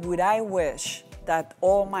boy, would I wish that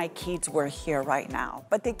all my kids were here right now.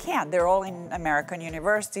 But they can't. They're all in American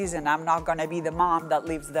universities, and I'm not going to be the mom that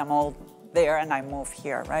leaves them all there and I move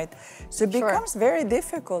here, right? So it becomes very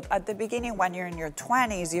difficult. At the beginning, when you're in your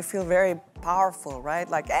 20s, you feel very powerful, right?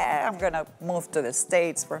 Like, I'm going to move to the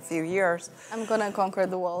States for a few years. I'm going to conquer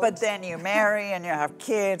the world. But then you marry and you have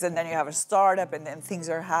kids, and then you have a startup, and then things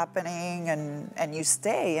are happening, and you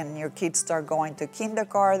stay, and your kids start going to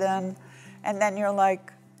kindergarten. And then you're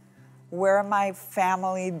like, where are my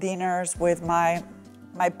family dinners with my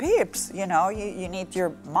peeps? You know, you need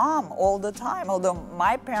your mom all the time. Although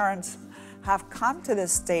my parents have come to the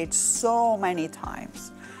States so many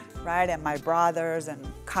times, right? And my brothers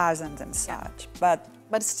and cousins and such. But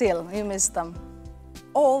still, you miss them.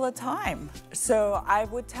 All the time. So I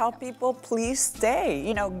would tell people, please stay.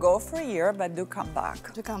 You know, go for a year, but do come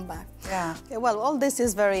back. Do come back. Yeah. Okay, well, all this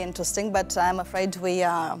is very interesting, but I'm afraid we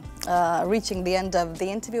are reaching the end of the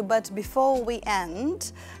interview. But before we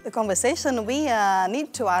end the conversation, we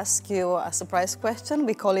need to ask you a surprise question.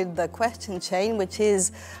 We call it the question chain, which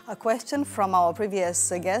is a question from our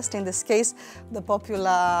previous guest, in this case, the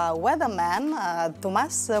popular weatherman,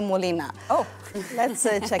 Tomás Molina. Oh. Let's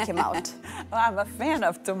check him out. Well, I'm a fan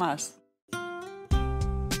of Tomás.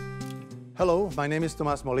 Hello, my name is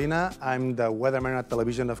Tomás Molina. I'm the weatherman at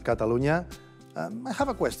Television of Catalunya. I have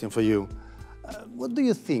a question for you. What do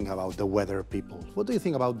you think about the weather people? What do you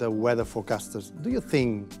think about the weather forecasters? Do you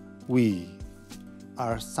think we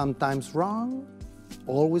are sometimes wrong,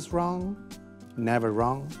 always wrong, never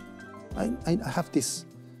wrong? I have this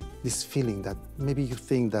feeling that maybe you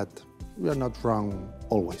think that we are not wrong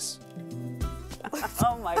always.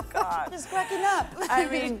 Oh my God. Just cracking up. I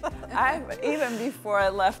mean, even before I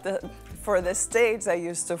left for the States, I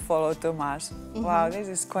used to follow Tomás. Wow, this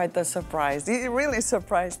is quite a surprise. It really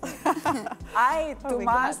surprised me.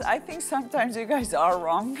 Tomás, I think sometimes you guys are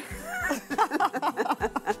wrong.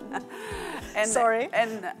 Sorry.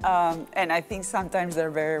 And I think sometimes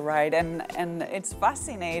they're very right. And it's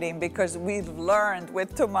fascinating because we've learned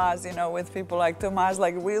with Tomás, you know, with people like Tomás,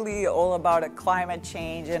 like really all about climate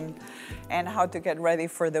change and how to get ready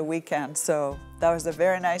for the weekend. So that was a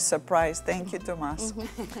very nice surprise. Thank you, Tomás.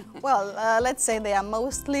 Well, let's say they are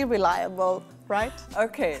mostly reliable, right?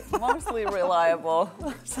 Okay, mostly reliable.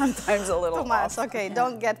 Sometimes a little Tomás, off. okay,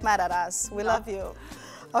 don't get mad at us. We love you.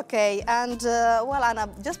 Okay, and well, Anna,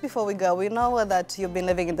 just before we go, we know that you've been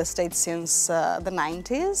living in the States since the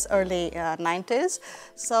 90s, early 90s.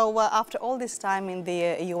 So after all this time in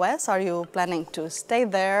the US, are you planning to stay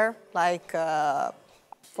there like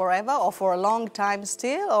forever or for a long time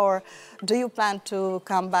still, or do you plan to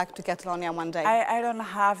come back to Catalonia one day? I don't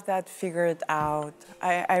have that figured out.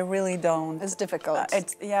 I really don't. It's difficult.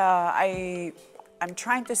 I'm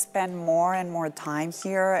trying to spend more and more time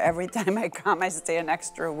here. Every time I come, I stay an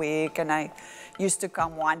extra week, and I used to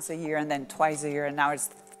come once a year and then twice a year, and now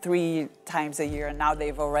it's 3 times a year, and now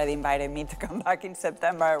they've already invited me to come back in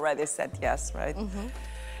September. I already said yes, right? Mm-hmm.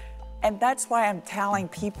 And that's why I'm telling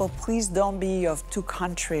people, please don't be of 2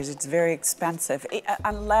 countries. It's very expensive,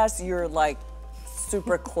 unless you're like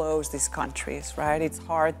super close these countries, right? It's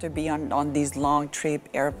hard to be on these long trip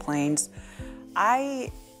airplanes.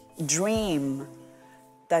 I dream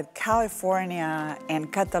that California and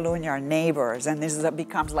Catalonia are neighbors, and this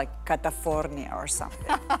becomes like Catafornia or something.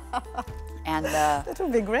 And that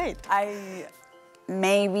would be great.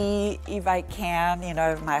 Maybe if I can, you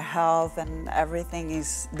know, if my health and everything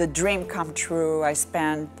is the dream come true, I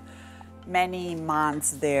spend many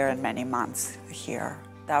months there and many months here.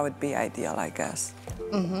 That would be ideal, I guess.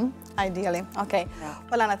 Mm-hmm. Ideally. Okay. Yeah.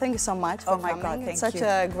 Well, Anna, thank you so much for coming. God, it's thank such you.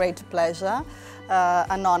 a great pleasure,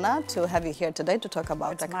 an honor to have you here today to talk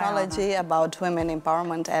about technology, about women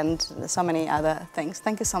empowerment, and so many other things.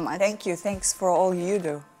 Thank you so much. Thank you. Thanks for all you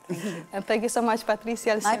do. Thank you. And thank you so much,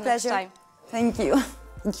 Patricia. I'll see My you next pleasure. time. Thank you.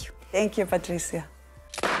 Thank you. Thank you, Patricia.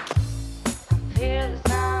 Fearless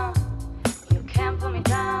now, you can't put me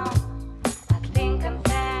down. I think and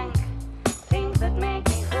think, things that make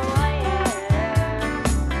me who I am.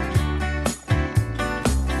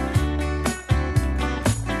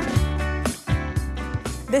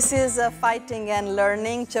 This is Fighting and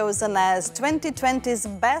Learning, chosen as 2020's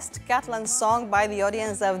best Catalan song by the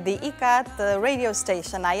audience of the ICAT radio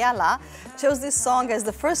station. Ayala chose this song as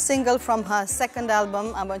the first single from her second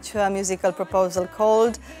album, a mature musical proposal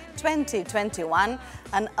called 2021,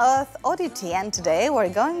 an Earth oddity. And today we're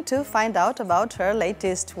going to find out about her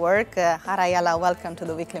latest work. Ayala, welcome to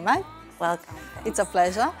the Weekly Mag. Welcome. It's a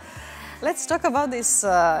pleasure. Let's talk about this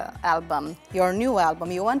album, your new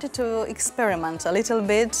album. You wanted to experiment a little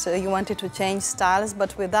bit, you wanted to change styles,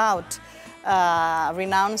 but without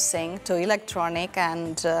renouncing to electronic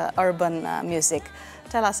and urban music.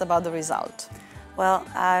 Tell us about the result. Well,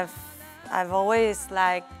 I've always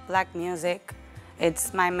liked black music.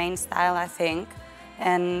 It's my main style, I think,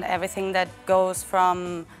 and everything that goes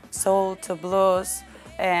from soul to blues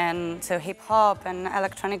and to hip hop and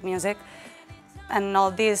electronic music, and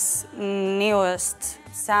all these newest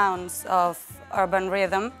sounds of urban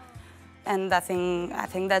rhythm, and I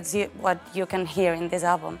think that's what you can hear in this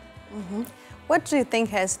album. Mm-hmm. What do you think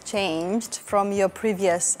has changed from your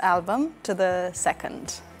previous album to the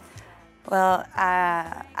second? Well,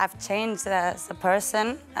 I've changed as a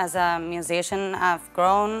person, as a musician. I've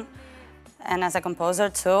grown, and as a composer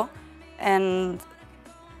too. And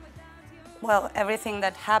well, everything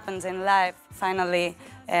that happens in life finally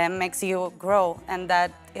makes you grow, and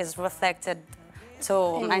that is reflected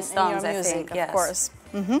to my songs, in your music, I think. of Yes. course.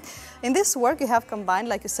 Mm-hmm. In this work, you have combined,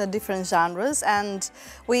 like you said, different genres, and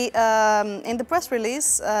we, in the press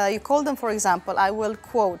release, you call them, for example, I will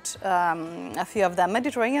quote a few of them: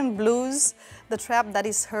 Mediterranean blues, the trap that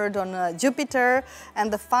is heard on Jupiter,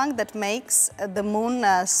 and the funk that makes the moon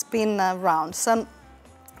spin round. So,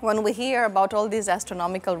 when we hear about all these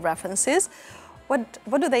astronomical references,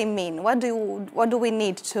 what do they mean? What do we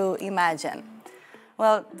need to imagine?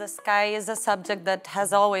 Well, the sky is a subject that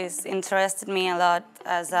has always interested me a lot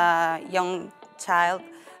as a young child.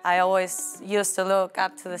 I always used to look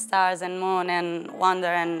up to the stars and moon and wonder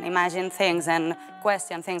and imagine things and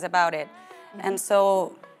question things about it. And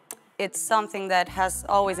so it's something that has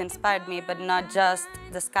always inspired me, but not just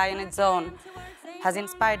the sky on its own has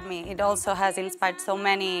inspired me. It also has inspired so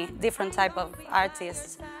many different type of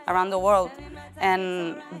artists around the world,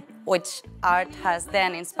 and which art has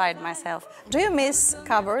then inspired myself. Do you miss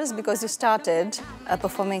covers? Because you started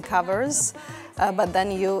performing covers, but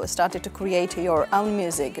then you started to create your own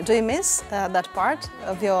music. Do you miss that part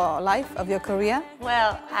of your life, of your career?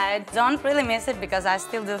 Well, I don't really miss it because I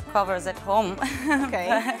still do covers at home.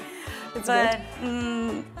 Okay, but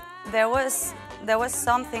there was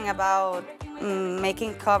something about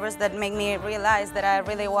making covers that made me realize that I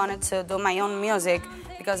really wanted to do my own music,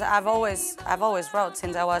 because I've always wrote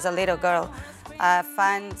since I was a little girl. I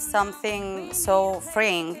find something so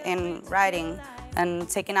freeing in writing and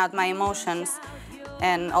taking out my emotions,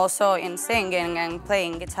 and also in singing and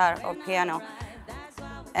playing guitar or piano.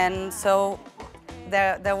 And so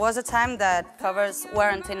there was a time that covers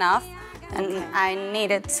weren't enough, and I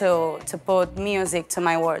needed to put music to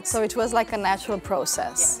my words. So it was like a natural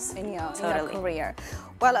process in your career.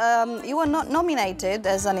 Well, you were nominated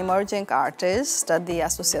as an emerging artist at the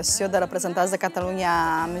Associació de Representants de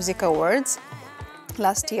Catalunya Music Awards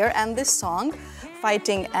last year, and this song,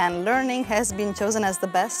 Fighting and Learning, has been chosen as the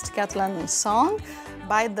best Catalan song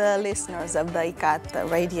by the listeners of the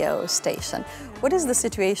ICAT radio station. What is the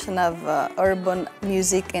situation of urban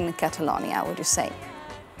music in Catalonia, would you say?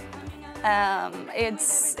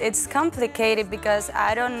 It's complicated because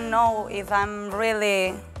I don't know if I'm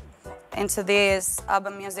really into this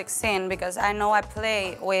urban music scene, because I know I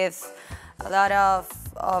play with a lot of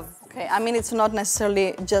okay, I mean, it's not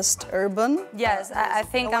necessarily just urban. Yes, I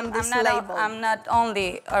think I'm not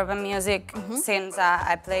only urban music, since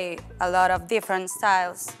I play a lot of different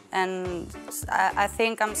styles, and I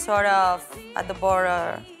think I'm sort of at the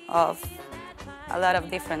border of a lot of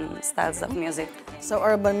different styles of music. So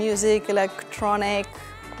urban music, electronic,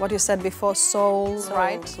 what you said before, soul,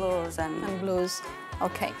 right? Blues and blues.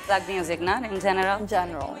 Okay. Black music, not in general? In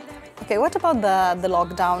general. Okay, what about the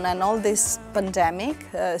lockdown and all this pandemic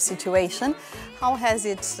situation? How has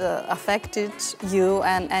it affected you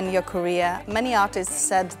and your career? Many artists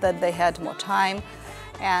said that they had more time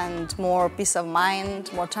and more peace of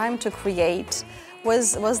mind, more time to create.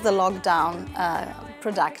 Was the lockdown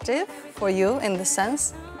productive for you in the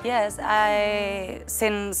sense? Yes,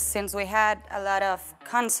 since we had a lot of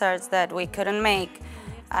concerts that we couldn't make,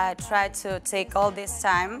 I tried to take all this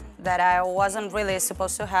time that I wasn't really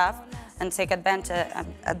supposed to have and take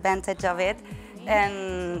advantage of it.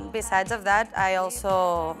 And besides of that, I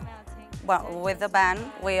also, well, with the band,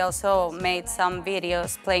 we also made some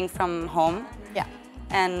videos playing from home. Yeah.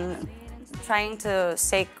 And trying to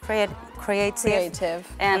stay creative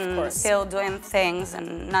and still doing things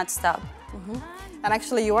and not stop. And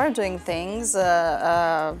actually you are doing things,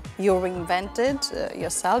 you reinvented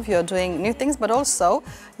yourself, you're doing new things, but also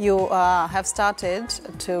you have started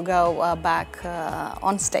to go back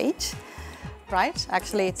on stage, right?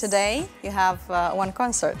 Actually today you have one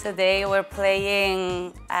concert. Today we're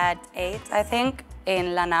playing at 8, I think,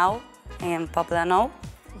 in Lanao, in Poblenou,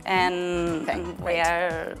 and we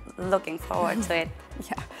are looking forward to it.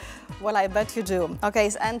 Yeah, well, I bet you do.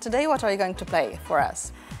 Okay, and today what are you going to play for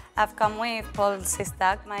us? I've come with Paul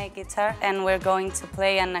Sistak, my guitar, and we're going to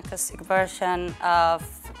play an acoustic version of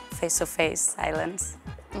Face to Face, Silence.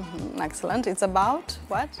 Excellent. It's about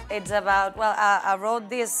what? It's about, well, I wrote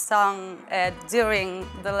this song during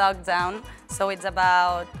the lockdown, so it's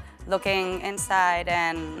about looking inside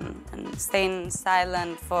and staying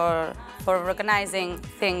silent for recognizing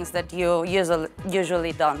things that you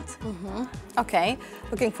usually don't. Okay,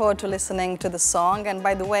 looking forward to listening to the song. And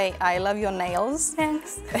by the way, I love your nails.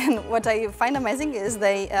 Thanks. And what I find amazing is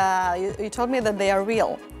you told me that they are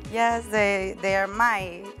real. Yes, they are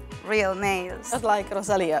my real nails. Not like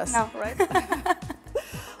Rosalia's. No. Right?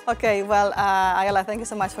 Okay, well, Ayala, thank you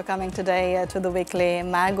so much for coming today to the Weekly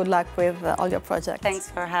Mag. Good luck with all your projects. Thanks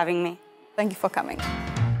for having me. Thank you for coming.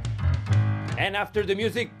 And after the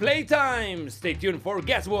music, playtime! Stay tuned for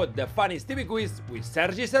Guess What? The funny TV quiz with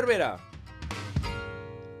Sergi Cervera.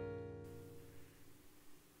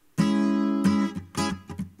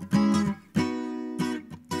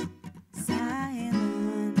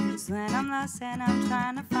 Silence when I'm lost and I'm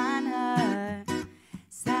trying to find her.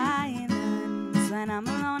 Silence when I'm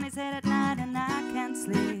alone, it's late at night and I can't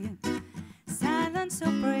sleep. Silence to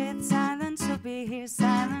breathe, silence to be here,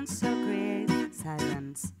 silence to create,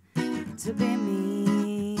 silence to be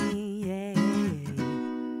me, yeah.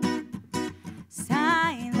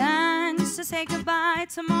 Silence to say goodbye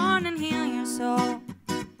to mourn and heal your soul.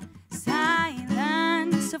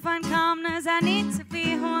 Silence to find calmness, I need to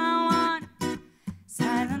be who I want.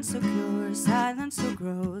 Silence to cure, silence to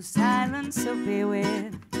grow, silence to be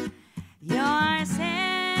with yourself.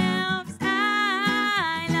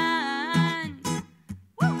 Silence.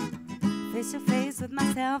 Woo. Face to face with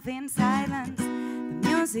myself in silence. The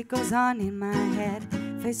music goes on in my head.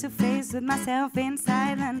 Face to face with myself in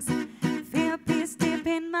silence. Feel peace deep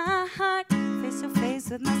in my heart. Face to face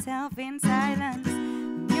with myself in silence.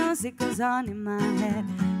 The music goes on in my head.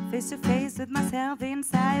 Face to face with myself in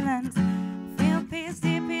silence. Feel peace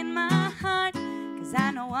deep in my heart. Cause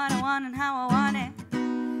I know what I want and how I want it.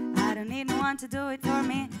 I don't need no one to do it for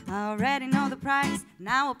me. I already know the price, and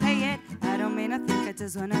I will pay it. I don't mean a thing, I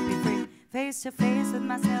just wanna be free. Face to face with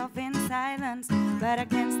myself in silence. But I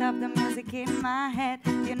can't stop the music in my head.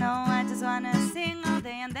 You know I just wanna sing all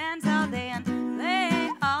day and dance all day and play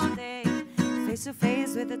all day. Face to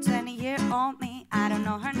face with a 20-year-old me. I don't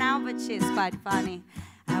know her now, but she's quite funny.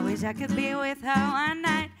 I I wish I could be with her one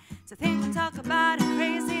night to think and talk about her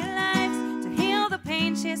crazy lives, to heal the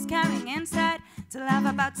pain she's carrying inside, to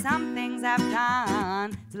laugh about some things I've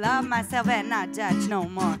done, to love myself and not judge no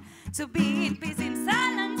more, to be in peace in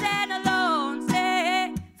silence and alone,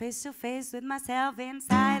 stay face to face with myself in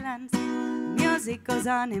silence. Music goes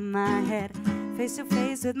on in my head, face to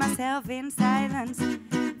face with myself in silence.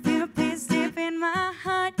 Feel peace deep in my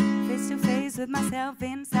heart, face to face with myself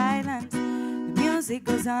in silence. The music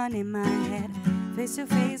goes on in my head, face to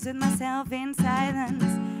face with myself in silence.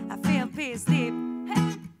 I feel peace deep.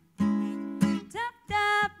 Hey.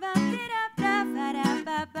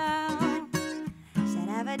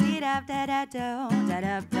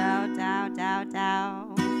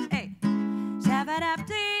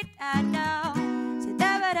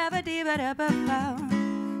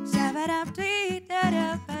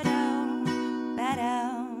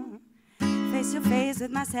 Face to face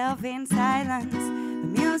with myself in silence.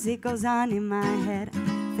 The music goes on in my head.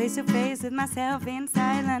 Face to face with myself in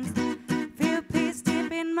silence. Feel peace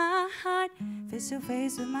deep in my heart. Face to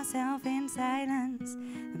face with myself in silence.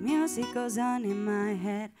 The music goes on in my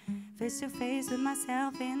head. Face to face with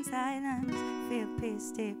myself in silence. Feel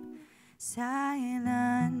peace deep.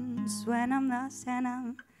 Silence when I'm lost and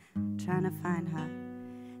I'm trying to find her.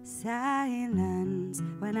 Silence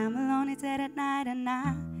when I'm alone, it's late at night and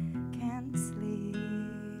I can't sleep.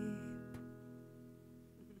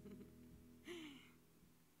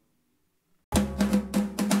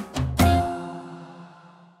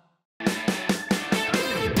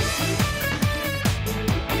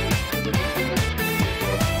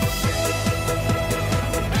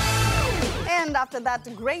 And after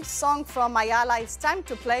that great song from Ayala, it's time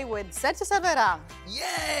to play with Sergi Cervera.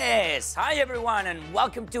 Yes! Hi everyone and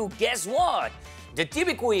welcome to Guess What? The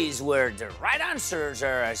TV quiz where the right answers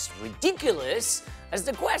are as ridiculous as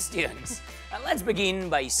the questions. And let's begin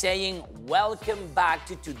by saying welcome back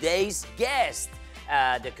to today's guest,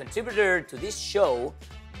 the contributor to this show,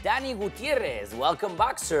 Danny Gutierrez. Welcome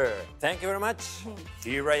back, sir. Thank you very much.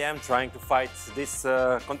 Here I am trying to fight these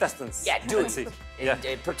contestants. Yeah, do Let's it. see. Yeah.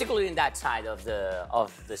 Particularly in that side of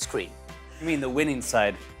the screen. You mean the winning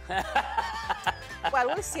side? Well,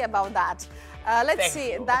 we'll see about that. Let's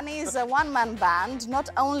see. Danny is a one-man band. Not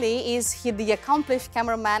only is he the accomplished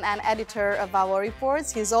cameraman and editor of our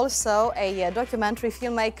reports, he's also a documentary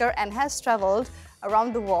filmmaker and has traveled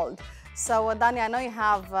around the world. So, Danny, I know you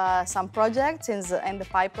have some projects in the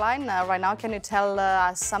pipeline right now. Can you tell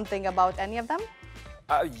us something about any of them?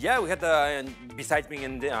 Yeah, we had, besides being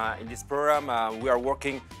in this program, we are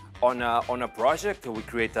working on a project. We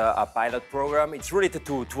create a pilot program. It's related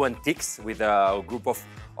to antiques with a group of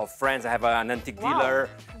friends. I have an antique dealer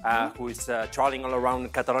who is traveling all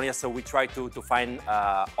around Catalonia. So we try to find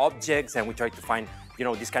objects, and we try to find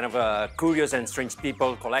this kind of curious and strange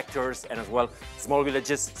people, collectors, and as well small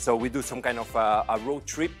villages. So we do some kind of a road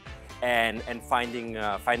trip and finding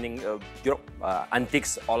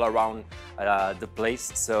antiques all around the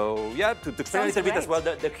place. So yeah, to explain a little bit as well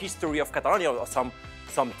the history of Catalonia, or some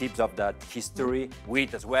tips of that history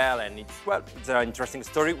with as well. And it's an interesting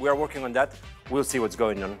story. We are working on that. We'll see what's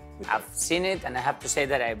going on. I've seen it, and I have to say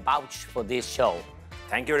that I vouch for this show.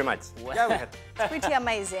 Thank you very much. Yeah, we had. It's pretty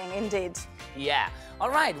amazing, indeed. Yeah. All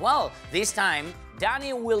right. Well, this time,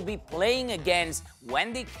 Danny will be playing against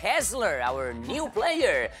Wendy Kessler, our new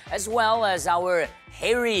player, as well as our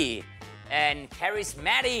hairy and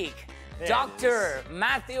charismatic Dr.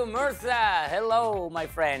 Matthew Murtha. Hello, my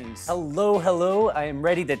friends. Hello, hello. I am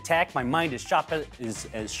ready to attack. My mind is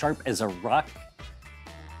as sharp as a rock.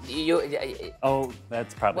 Oh,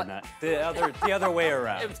 that's probably not. The other way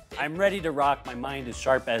around. I'm ready to rock. My mind is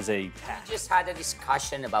sharp as a tack. We just had a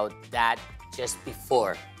discussion about that just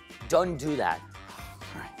before. Don't do that.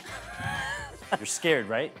 You're scared,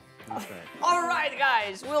 right? All right,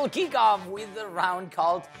 guys. We'll kick off with the round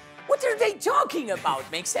called What Are They Talking About?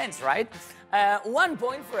 Makes sense, right? 1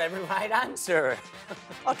 point for every right answer.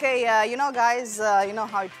 Okay, guys, you know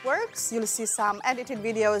how it works. You'll see some edited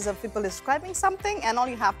videos of people describing something, and all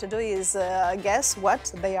you have to do is guess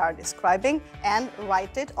what they are describing and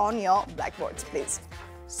write it on your blackboards, please.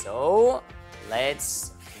 So,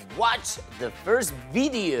 let's watch the first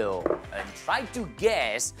video and try to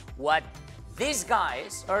guess what these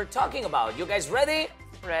guys are talking about. You guys ready?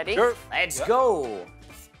 Ready. Sure. Let's go.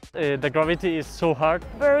 The gravity is so hard.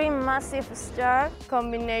 Very massive star,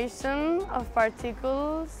 combination of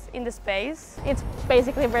particles in the space. It's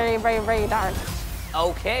basically very, very, very dark.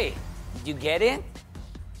 Okay, you get it?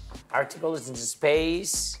 Particles in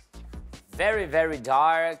space, very, very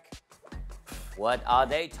dark. What are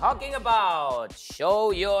they talking about?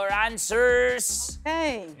 Show your answers.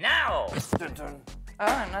 Hey. Now. Oh,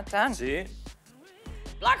 I'm not done. See?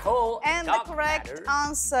 Black hole. And the correct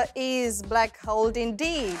answer is black hole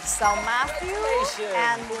indeed. So Matthew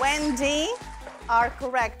and Wendy are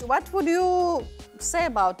correct. What would you say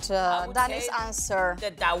about Danny's answer?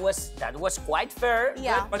 That was quite fair.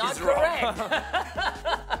 Yeah. But not correct.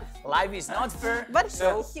 Life is not fair. But it's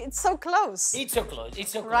so close. It's so close.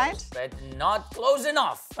 It's so close. Right? But not close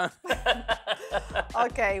enough.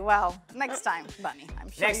 Okay, well, next time, Bunny. I'm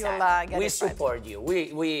sure Next you'll time, get we it right. support you.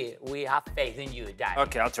 We have faith in you, Dad.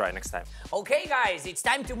 Okay, I'll try next time. Okay, guys, it's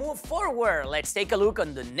time to move forward. Let's take a look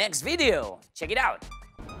on the next video. Check it out.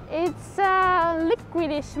 It's a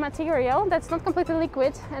liquidish material that's not completely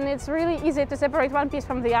liquid, and it's really easy to separate one piece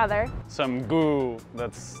from the other. Some goo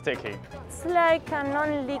that's sticky. It's like a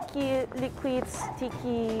non-liquid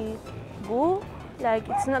sticky goo. Like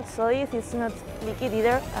it's not solid, it's not liquid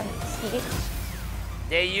either, and it's sticky.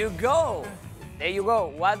 There you go. There you go.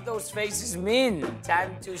 What those faces mean.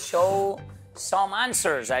 Time to show some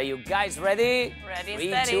answers. Are you guys ready? Ready, 3,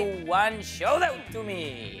 steady. 2, 1, show them to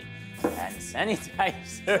me. And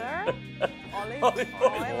sanitizer. Olive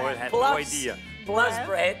oil. I had no idea. Plus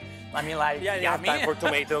bread. I mean, like, Yeah, yeah, time for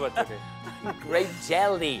tomato, but okay. Grape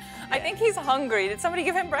jelly. I think he's hungry. Did somebody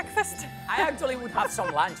give him breakfast? I actually would have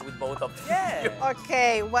some lunch with both of them.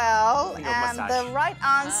 Okay, well, Think of and massage. the right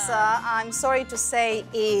answer, I'm sorry to say,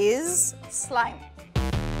 is slime.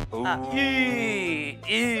 Not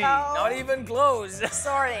even close.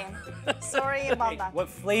 Sorry. Sorry about that. What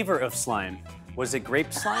flavor of slime? Was it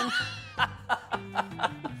grape slime?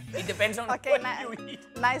 It depends on Okay, what you eat.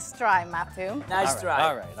 nice try, Matthew. Nice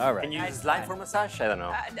try. All right. Can you use slime for massage? I don't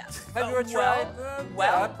know. Have you tried?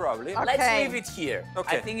 Yeah, probably. Let's Okay. leave it here.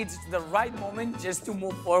 Okay. I think it's the right moment just to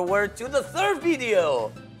move forward to the third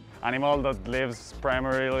video. Animal that lives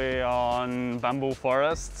primarily on bamboo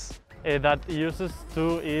forests that uses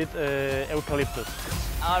to eat eucalyptus.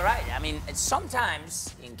 All right. I mean,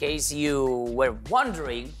 sometimes, in case you were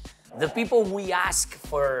wondering, the people we ask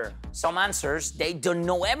for some answers, they don't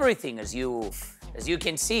know everything, as you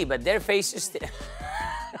can see, but their faces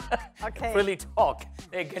Okay. really talk.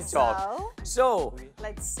 They can talk. So,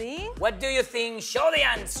 let's see. what do you think? Show the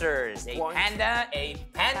answers. A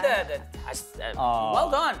panda that has. Well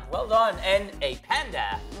done, and a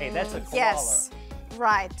panda. Hey, that's a koala. Yes,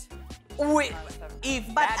 right. If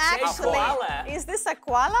But that's a actually, koala, is this a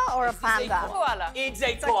koala or a panda? Koala. it's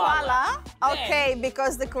a It's a koala. koala? Okay,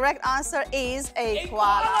 because the correct answer is a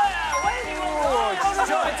koala.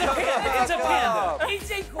 It's a panda.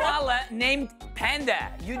 It's a koala named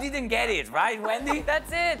Panda. You didn't get it, right, Wendy?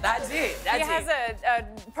 That's it. That's it. He has a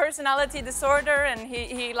personality disorder, and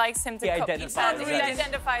he likes him to. He identifies he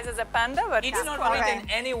identifies as a panda, but It's not written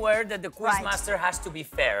anywhere that the quizmaster has to be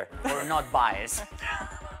fair or not biased.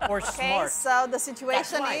 Or Okay, smart. so the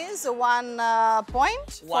situation That's right. is 1 point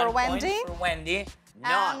for One Wendy. point for Wendy.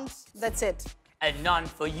 None. And that's it. And none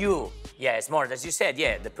for you. Yeah, smart, as you said.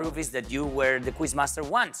 Yeah, the proof is that you were the quizmaster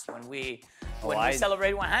once when we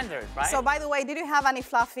celebrate 100, right? So, by the way, did you have any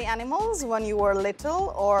fluffy animals when you were little,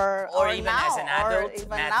 or even now, as an adult, or even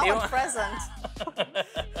Matthew? now at present?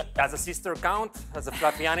 Does a sister count as a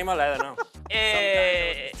fluffy animal? I don't know.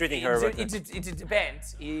 Treating her. It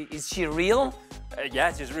depends. Is she real?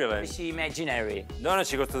 Yeah, she's real. Is she imaginary? No,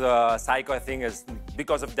 she goes to the psycho, I think,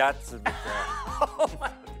 because of that. Oh my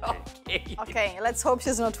God. Okay. Okay, let's hope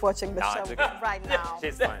she's not watching the No, show it's okay. right now.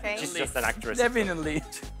 She's fine. Okay? She's just an actress. Definitely.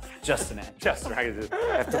 Just an act. Just right. I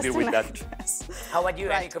have to Just deal an with that. actress. How about you?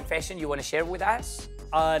 Any confession you want to share with us?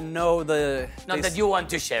 No, Not that you want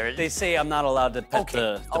to share it. They say I'm not allowed to pet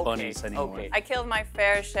the bunnies anymore. Okay. I killed my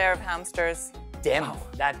fair share of hamsters. Damn,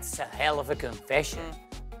 that's a hell of a confession.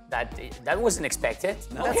 That wasn't expected.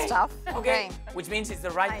 No. That's tough. Okay. Which means it's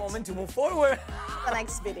the right moment to move forward. The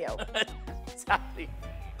next video. Exactly.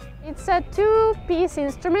 It's a two-piece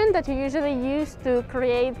instrument that you usually use to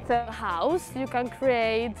create a house. You can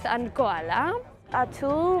create a koala. A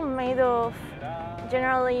tool made of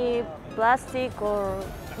generally plastic or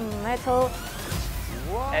metal.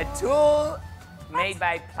 A tool made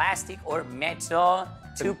by plastic or metal,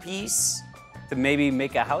 two-piece. To maybe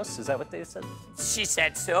make a house? Is that what they said? She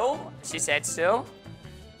said so. She said so.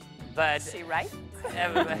 But Is she right?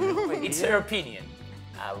 it's her opinion.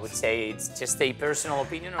 I would say it's just a personal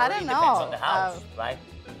opinion, or I it don't depends know. on the house, right?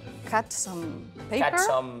 Cut some paper. Got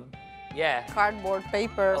some, yeah. Cardboard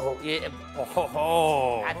paper. Oh, yeah.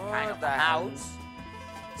 Oh, that kind of a house.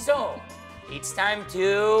 So, it's time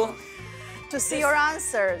to see your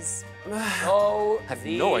answers. Oh, I have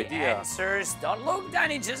the no idea. answers. Don't look,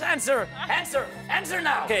 Danny, just answer. Answer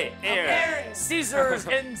now. Okay, Scissors,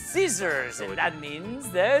 and scissors. And that means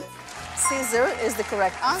that Scissors is the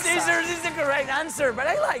correct answer. Scissors is the correct answer, but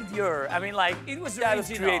I liked your, I mean, like, it was Yeah, it was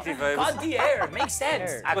original. creative. Got the air, makes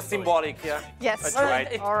sense. It was symbolic, yeah. Yes. That's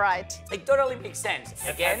right. All right. It totally makes sense.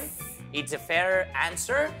 Again, it's a fair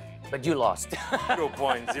answer, but you lost.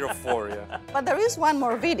 0.04, yeah. But there is one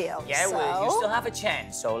more video. Yeah, so... well, you still have a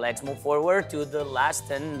chance. So let's move forward to the last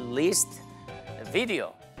and least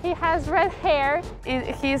video. He has red hair.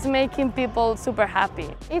 He's making people super happy.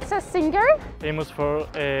 It's a singer. Famous for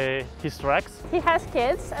his tracks. He has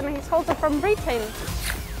kids, and he's also from Britain.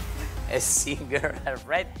 A singer, a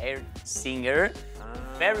red-haired singer,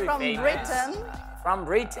 very From famous. Britain. From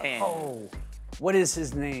Britain. Oh, what is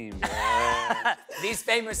his name? This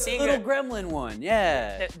famous singer. Little gremlin one,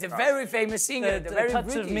 yeah. The very famous singer, the very touch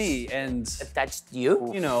British. of me and touched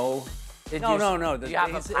you. You know. Did No. you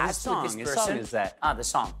have a his past song. with this His song person? is that. Ah, the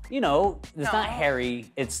song. You know, it's No. not Harry.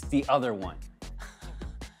 It's the other one.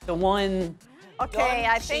 The one. Okay,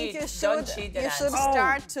 I think you should start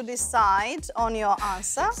to decide on your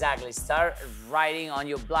answer. Exactly. Start writing on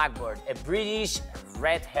your blackboard. A British,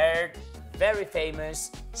 red-haired, very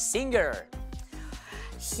famous singer.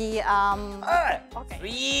 He, Okay.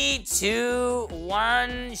 3, 2,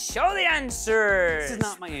 1, show the answer. This is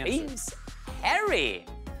not my answer. Prince Harry,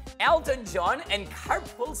 Elton John, and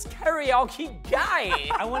Carpool's Karaoke Guy.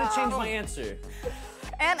 I want to change my answer.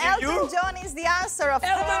 And Elton John is the answer, of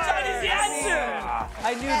course. Elton John is the answer.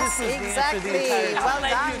 I knew this was exactly. the answer the entire time. I'll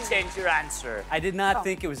let you change your answer. I did not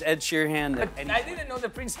think it was Ed Sheeran. But I didn't know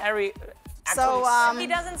that Prince Harry. So, he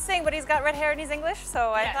doesn't sing, but he's got red hair and he's English,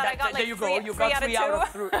 so I thought I got like there you three, go. You three got out 3 of 2. out of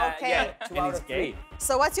 3. Okay. Yeah, 2 out of 3.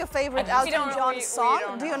 So what's your favorite I think we Elton don't- John we song?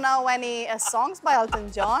 don't Do you know any songs by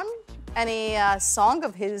Elton John? Any song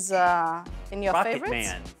of his in your Rocket favorites?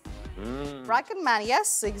 Man. Rocket Man,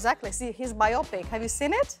 yes, exactly. See, his biopic. Have you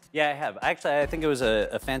seen it? Yeah, I have. Actually, I think it was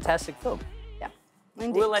a fantastic film. Yeah.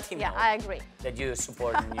 Indeed. We'll let him know. Yeah, I agree. That you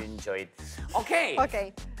support and you enjoyed. Okay.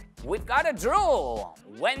 Okay. We've got a draw.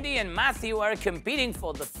 Wendy and Matthew are competing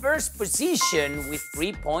for the first position with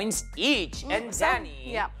 3 points each. And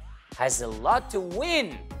Danny has a lot to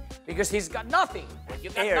win because he's got nothing.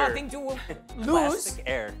 You've got nothing to lose. Classic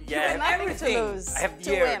air. Yeah, everything. I have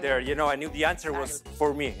the air there, you know, I knew the answer was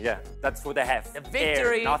for me. Yeah, that's what I have. The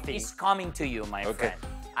victory air, nothing. is coming to you, my friend.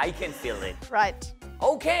 I can feel it. Right.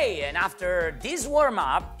 Okay, and after this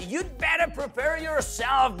warm-up, you'd better prepare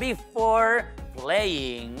yourself before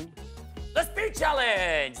playing the Speed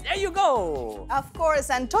Challenge. There you go. Of course,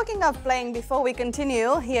 and talking of playing, before we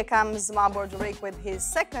continue, here comes Marbo Rick with his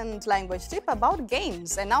second language tip about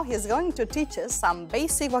games. And now he's going to teach us some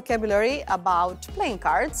basic vocabulary about playing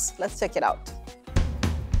cards. Let's check it out.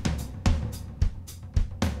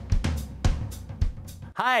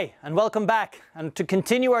 Hi, and welcome back. And to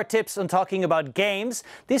continue our tips on talking about games,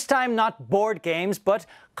 this time not board games, but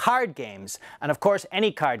card games. And of course,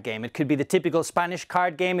 any card game. It could be the typical Spanish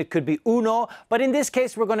card game, it could be Uno, but in this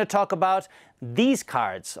case, we're going to talk about these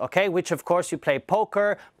cards, okay? Which of course you play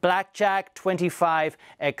poker, blackjack, 25,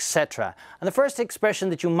 etc. And the first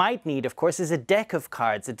expression that you might need, of course, is a deck of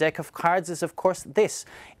cards. A deck of cards is, of course, this.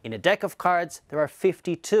 In a deck of cards, there are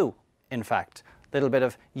 52, in fact. Little bit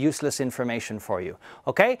of useless information for you,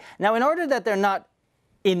 okay? Now, in order that they're not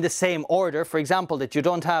in the same order, for example, that you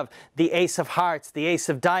don't have the ace of hearts, the ace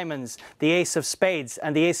of diamonds, the ace of spades,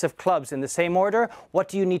 and the ace of clubs in the same order, what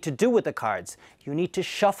do you need to do with the cards? You need to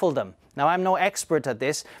shuffle them. Now, I'm no expert at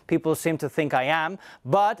this. People seem to think I am,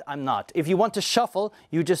 but I'm not. If you want to shuffle,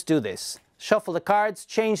 you just do this. Shuffle the cards,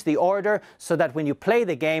 change the order, so that when you play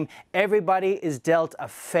the game, everybody is dealt a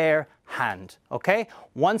fair hand, okay?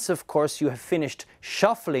 Once, of course, you have finished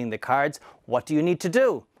shuffling the cards, what do you need to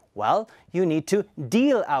do? Well, you need to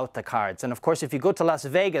deal out the cards. And of course, if you go to Las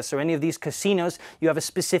Vegas or any of these casinos, you have a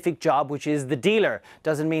specific job, which is the dealer.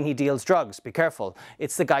 Doesn't mean he deals drugs, be careful.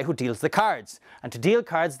 It's the guy who deals the cards. And to deal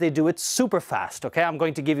cards, they do it super fast, okay? I'm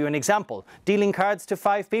going to give you an example. Dealing cards to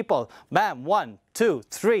 5 people. Bam, 1, 2,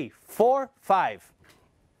 3, 4, 5.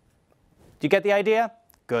 Do you get the idea?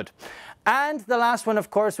 Good. And the last one,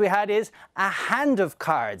 of course, we had is a hand of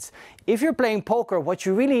cards. If you're playing poker, what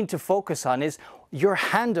you really need to focus on is your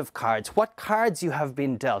hand of cards. What cards you have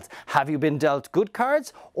been dealt. Have you been dealt good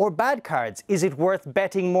cards or bad cards? Is it worth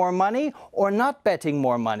betting more money or not betting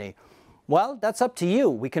more money? Well, that's up to you.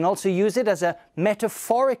 We can also use it as a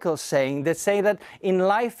metaphorical saying that say that in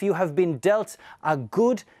life you have been dealt a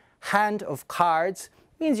good hand of cards.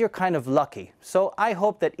 Means you're kind of lucky. So I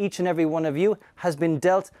hope that each and every one of you has been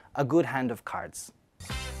dealt a good hand of cards.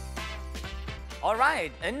 All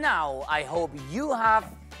right, and now I hope you have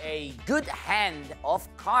a good hand of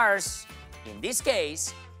cards. In this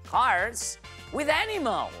case, cards with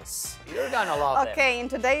animals. You're gonna love it. Okay, in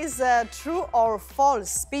today's True or False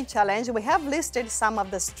Speed Challenge, we have listed some of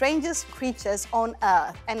the strangest creatures on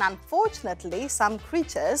Earth. And unfortunately, some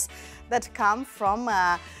creatures that come from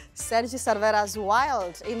Sergi Cervera's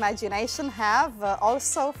wild imagination have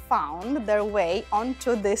also found their way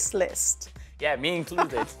onto this list. Yeah, me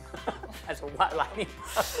included. As a wild animal.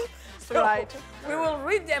 So right. We will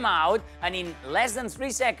read them out, and in less than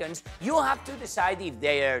 3 seconds, you have to decide if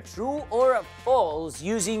they are true or false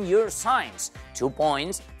using your signs. 2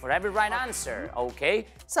 points for every right answer, okay?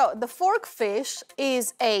 So, the forkfish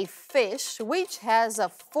is a fish which has a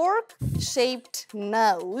fork-shaped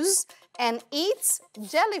nose and eats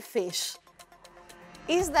jellyfish.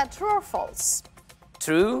 Is that true or false?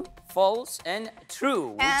 True, false, and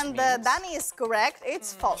true. And Danny is correct.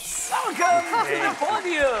 It's false. Welcome to the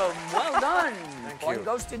podium. Well done. Point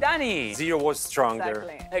goes to Danny. 0 was strong there.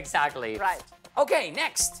 Exactly. Right. Okay,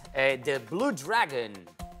 next, the blue dragon.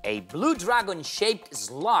 A blue dragon-shaped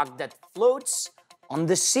slug that floats on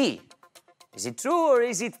the sea. Is it true or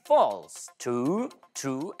is it false? True,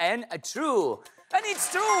 true, and a true. And it's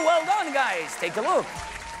true. Well done, guys. Take a look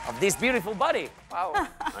of this beautiful body. Wow.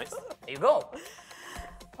 Nice. There you go.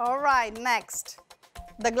 All right, next.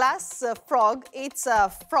 The glass frog, it's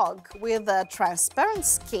a frog with a transparent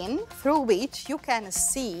skin through which you can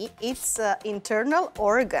see its internal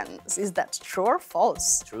organs. Is that true or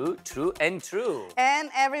false? True, true, and true. And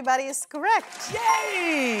everybody is correct.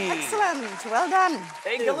 Yay! Excellent, well done.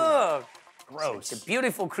 Take a look. Gross. It's a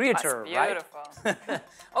beautiful creature, That's beautiful. Right?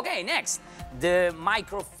 Okay, next. The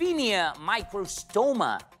Microphenia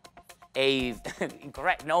microstoma.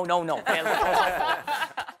 Incorrect. No.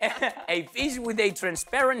 A fish with a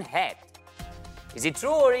transparent head. Is it true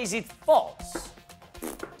or is it false?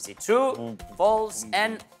 Is it true, false,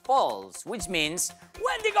 and false? Which means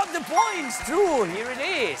Wendy got the points. True. Here it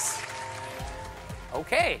is.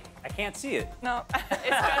 Okay. I can't see it. No, it's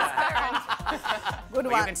transparent. Good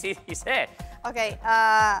Well, one. you can see his head. Okay,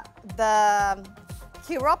 the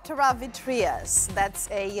Chiroptera vitreus, that's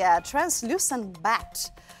a translucent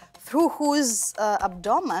bat through whose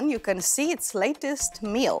abdomen you can see its latest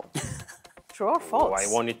meal. True or false? Oh,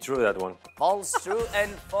 I wanted true that one. False, true,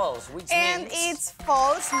 and false, which And means... it's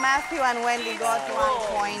false. Matthew and Wendy got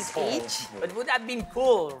 1 point each. But would that have been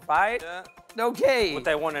cool, right? Okay. What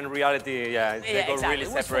I want in reality, yeah, they go exactly. really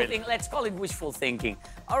Wishful separate. thinking. Let's call it wishful thinking.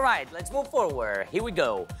 All right, let's move forward. Here we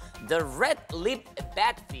go. The red-lipped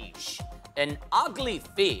batfish, an ugly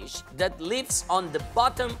fish that lives on the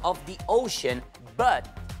bottom of the ocean, but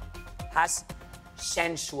has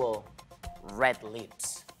sensual red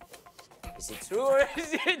lips. Is it true or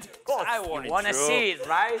is it false? I want You want to true. see it,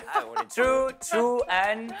 right? I want it True,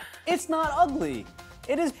 and... It's not ugly.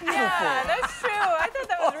 It is beautiful. Yeah, that's true. I thought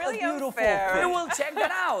that was really unfair. We will check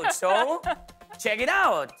that out, so check it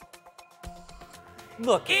out.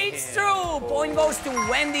 Look at It's him. true. Point goes to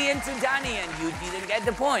Wendy and to Danny, and you didn't get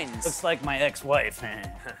the points. Looks like my ex-wife.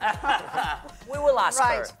 We will ask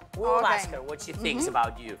her. Right. We will Okay. ask her what she thinks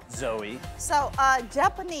about you. Zoe. So, a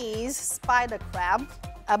Japanese spider crab,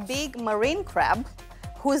 a big marine crab,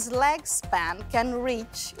 whose leg span can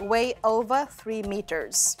reach way over 3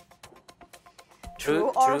 meters.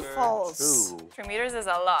 True or false? True. 3 meters is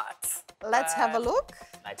a lot. Let's have a look.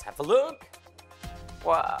 Let's have a look.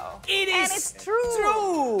 Wow. It is And it's true.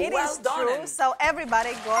 True. It Well is done. true. So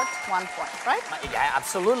everybody got 1 point, right? Yeah,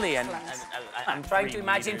 absolutely. And Excellent. I'm trying to 3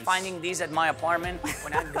 imagine meters. finding this at my apartment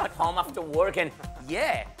when I got home after work, and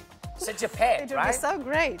yeah, such a pet, It would right? be so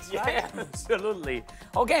great, right? Yeah, absolutely.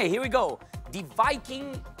 Okay, here we go. The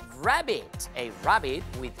Viking rabbit, a rabbit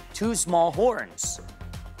with 2 small horns.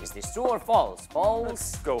 Is this true or false? False.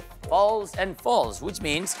 Let's go. False and false, which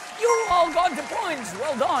means you all got the points.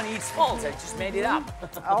 Well done. It's false. I just made it up.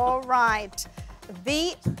 All right.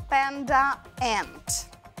 The panda ant.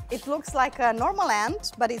 It looks like a normal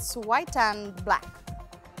ant, but it's white and black.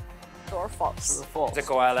 True or false? False. The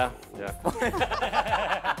koala. Yeah.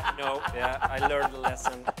 No, yeah, I learned the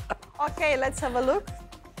lesson. Okay, let's have a look.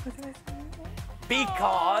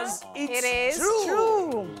 Because it's It is true.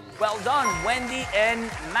 true. Well done. Wendy and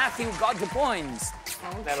Matthew got the points.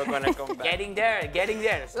 Never gonna come back. Getting there, getting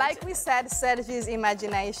there. Like we said, Sergi's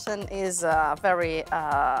imagination is very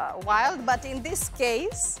wild, but in this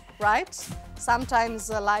case, right, sometimes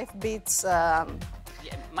life beats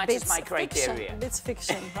matches my criteria. Fiction, beats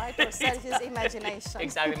fiction, right? Or Sergi's imagination.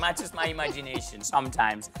 Exactly, matches my imagination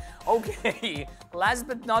sometimes. Okay, last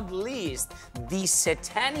but not least, the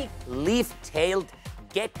satanic leaf-tailed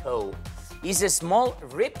gecko is a small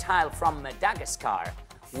reptile from Madagascar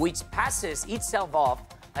which passes itself off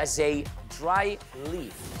as a dry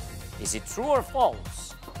leaf. Is it true or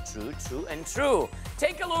false? True, true, and true.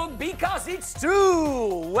 Take a look because it's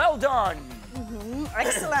true. Well done.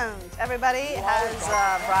 Excellent. Everybody has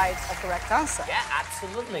right a correct answer. Yeah,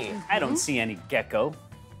 absolutely. I don't see any gecko.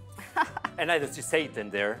 And I just see Satan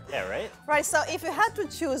there. Yeah, right? Right, so if you had to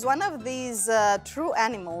choose one of these true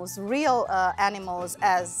animals, real animals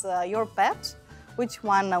as your pet, which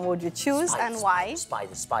one would you choose and why?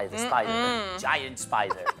 Spider. Giant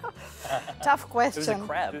spider. Tough question. It was a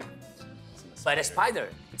crab. But a spider.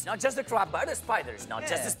 It's not just a crab, but a spider. It's not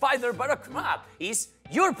just a spider, but a crab. It's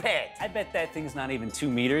your pet. I bet that thing's not even 2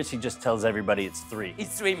 meters. He just tells everybody it's 3.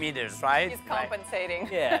 It's 3 meters, right? He's compensating.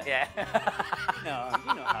 Yeah. Yeah. No,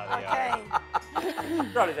 you know how they are.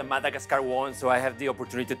 Probably the Madagascar one, so I have the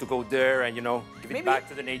opportunity to go there and, you know, give it back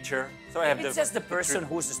to the nature. So I have Maybe it's just the person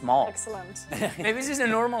who's small. Excellent. Maybe this is a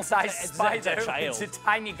normal size spider. a child. It's a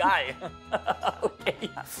tiny guy. Okay.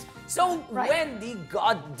 So Wendy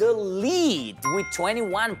got the lead with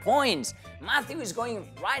 21 points. Matthew is going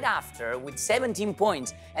right after with 17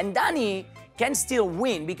 points. And Danny can still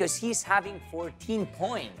win because he's having 14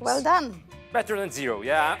 points. Well done. Better than 0.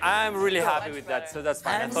 Yeah, I'm really happy with that, so that's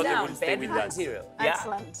fine. Hands I thought they down, would stay better with than that. 0.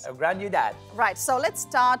 Excellent. Yeah, I'll grant you that. Right, so let's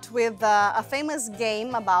start with a famous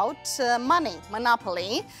game about money,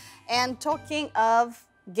 Monopoly. And talking of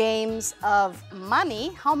games of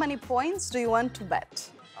money, how many points do you want to bet?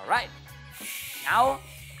 All right. Now,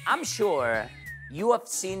 I'm sure you have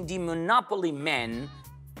seen the Monopoly men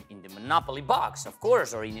in the Monopoly box, of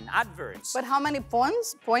course, or in adverts. But how many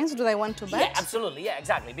points do they want to bet? Yeah, absolutely. Yeah,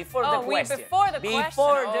 exactly. Before the wait, question. before the question.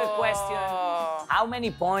 Before the question. How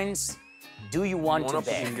many points do you want to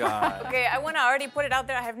bet? Okay, I want to already put it out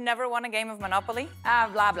there. I have never won a game of Monopoly. Blah,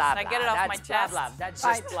 blah, blah. I get it off my That's chest. Blah, blah. That's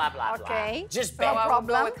just blah, blah, blah. Okay. Just So bet. I will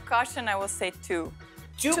problem. go with caution. I will say 2.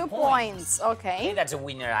 2 points. Okay. Okay, that's a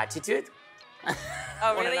winner attitude.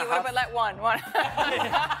 Oh, really? You would have let one. 2.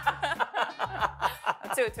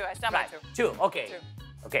 I stand by 2. 2, okay. 2.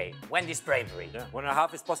 Okay, Wendy's bravery. Yeah.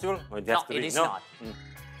 1.5 is possible? Or it has No, to it be? is No? not.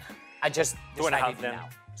 I just 2.5 decided then. now.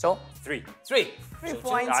 So? 3. 3. 3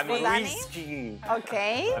 points I'm for Danny. risky.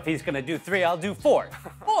 Okay. If he's going to do 3, I'll do 4.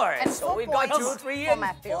 4. And So 4 we got points 2, 3, for and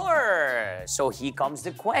Matthew. 4. So here comes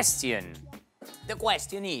the question. The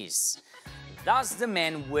question is, does the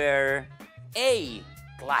man wear A,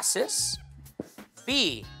 glasses,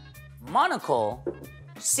 B, monocle,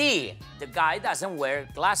 C, the guy doesn't wear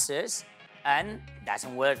glasses and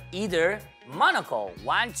doesn't wear either monocle?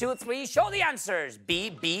 1, 2, 3, show the answers.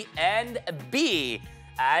 B, B, and B.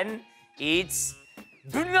 And it's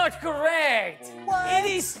not correct. It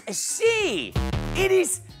is C. It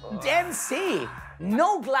is damn C.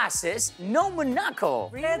 No glasses, no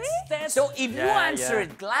monocle. Really? So if you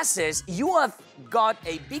answered glasses, you have got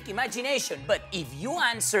a big imagination. But if you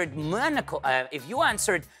answered monocle,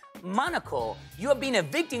 you have been a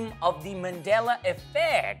victim of the Mandela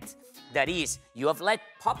effect. That is, you have let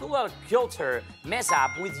popular culture mess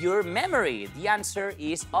up with your memory. The answer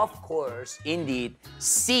is, of course, indeed,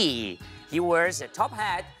 C. He wears a top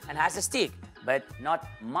hat and has a stick, but not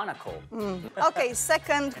monocle. Okay,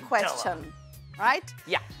 second question. Right?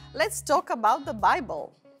 Yeah. Let's talk about the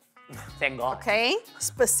Bible. Thank God. Okay?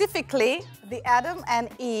 Specifically, the Adam and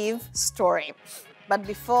Eve story. But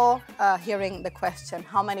before hearing the question,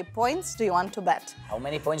 how many points do you want to bet? How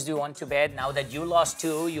many points do you want to bet? Now that you lost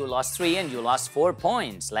 2, you lost 3, and you lost 4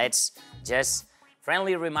 points. Let's just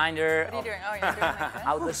friendly reminder What are you doing? Oh, you're doing like that?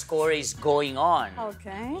 how the score is going on.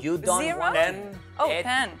 Okay. You don't 0? want to bet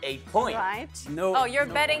 10. a point. Right. No. Oh, you're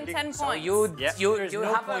betting 10 points. So you There's no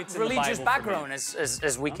have a points in the religious Bible for me. background,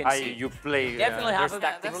 as we can see. You play Definitely have there's a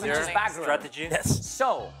tactics religious there, background. strategy. Yes.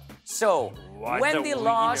 So What Wendy a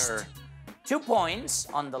lost winner. 2 points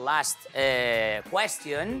on the last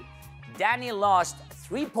question. Danny lost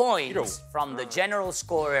 3 points from the general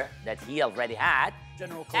score that he already had.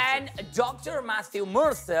 General culture. And Dr. Matthew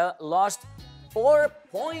Murtha lost 4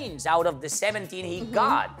 points out of the 17 he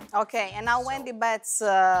got. Okay, and now Wendy bets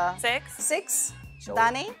 6. 6. So,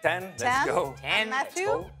 Danny? 10, let's go. 10, And let's Matthew?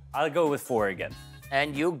 go. I'll go with 4 again.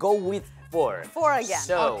 And you go with 4. 4 again,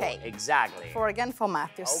 So, okay. exactly. 4 again for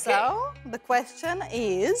Matthew. Okay. So, the question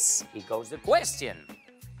is... Here goes the question.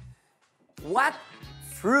 What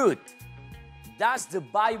fruit does the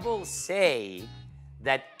Bible say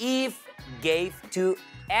that Eve gave to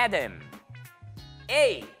Adam?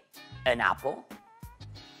 A, an apple.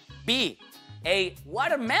 B, a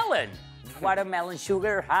watermelon. Watermelon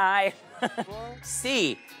sugar high.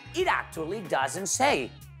 C, it actually doesn't say.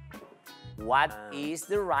 What is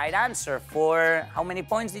the right answer for, how many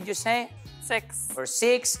points did you say? 6. For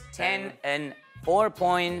 6, 10, and 4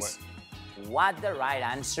 points. What the right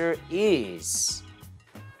answer is?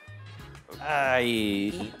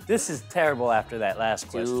 This is terrible after that last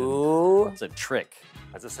question. Two. It's a trick.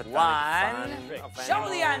 As a satanic One. fan of Show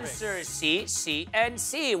the animals. answer C, C, and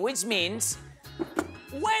C, which means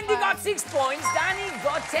Wendy got 6 points, Danny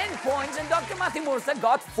got 10 points, and Dr. Matthew Murtha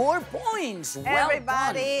got 4 points. Well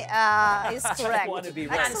Everybody done. is correct. The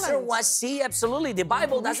answer was C, absolutely. The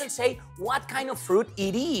Bible doesn't say what kind of fruit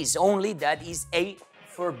it is, only that is a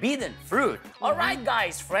forbidden fruit. All right,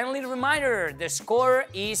 guys, friendly reminder, the score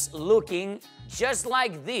is looking just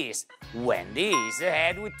like this. Wendy is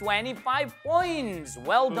ahead with 25 points.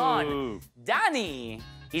 Well done. Ooh. Danny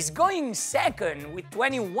is going second with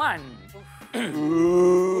 21.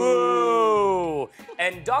 Ooh.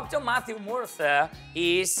 And Dr. Matthew Murtha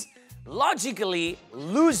is logically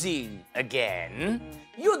losing again.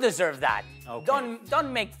 You deserve that. Okay.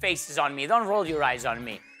 Don't make faces on me. Don't roll your eyes on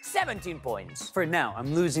me. 17 points. For now.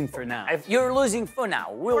 I'm losing for now. If you're losing for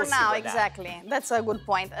now. We'll For see now, about that. exactly. That's a good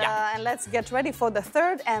point. And let's get ready for the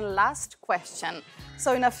third and last question.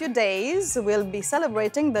 So in a few days, we'll be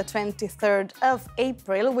celebrating the 23rd of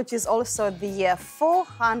April, which is also the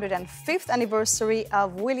 405th anniversary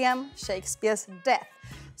of William Shakespeare's death.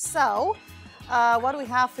 So what we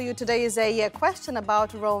have for you today is a question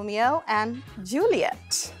about Romeo and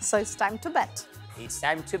Juliet. So it's time to bet. It's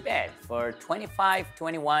time to bet. For 25,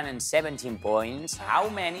 21, and 17 points, how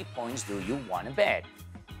many points do you want to bet?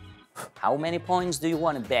 How many points do you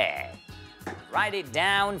want to bet? Write it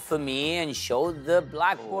down for me and show the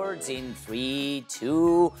blackboards in 3,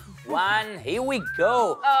 2, 1. Here we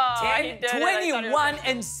go. 10, 21,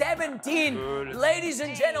 and 17. Ladies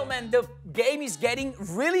and gentlemen, the game is getting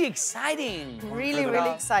really exciting. Really,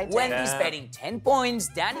 really exciting. Wendy's betting 10 points,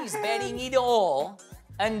 Danny's betting it all,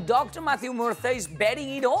 and Dr. Matthew Murtha is betting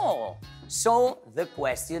it all. So the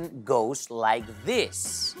question goes like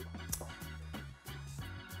this.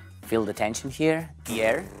 Feel the tension here,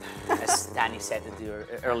 Pierre, as Danny said at the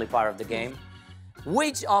early part of the game.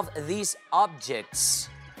 Which of these objects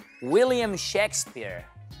William Shakespeare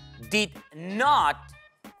did not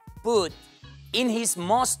put in his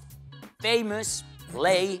most famous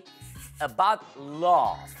play about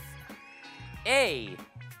love? A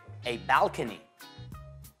balcony.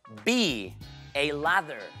 B, a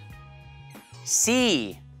ladder.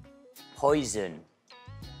 C, poison.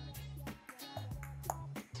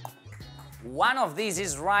 One of these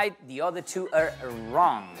is right, the other two are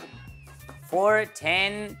wrong. 4,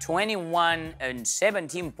 10, 21, and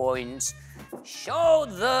 17 points. Show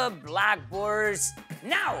the blackboards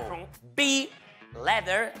now. B,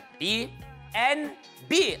 leather, B, and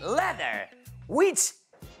B, leather. Which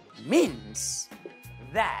means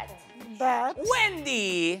that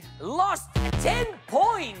Wendy lost 10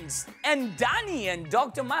 points, and Danny and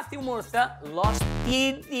Dr. Matthew Murtha lost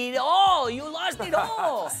it all. You lost it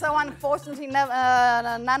all. So unfortunately,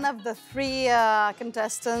 none of the three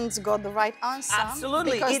contestants got the right answer.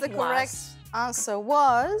 Absolutely, because it the correct answer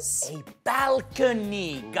was a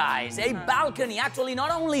balcony, guys. A balcony. Actually,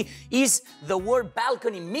 not only is the word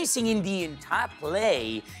balcony missing in the entire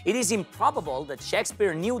play, it is improbable that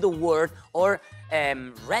Shakespeare knew the word or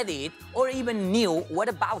read it or even knew what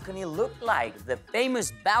a balcony looked like. The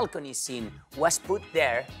famous balcony scene was put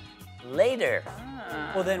there later.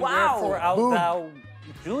 Well, then Wow. wherefore out thou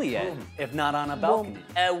Juliet, if not on a balcony?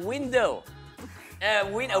 A window.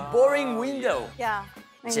 A boring window. Yeah,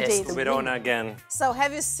 Just indeed. Verona again. So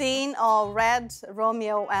have you seen or read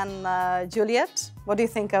Romeo and Juliet? What do you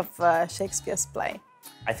think of Shakespeare's play?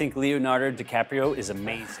 I think Leonardo DiCaprio is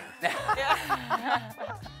amazing.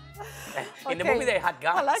 In the movie, they had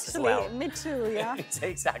guns Well, as actually, well. me too, yeah.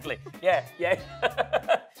 Exactly. Yeah.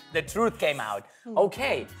 The truth came out.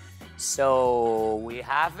 Okay. So we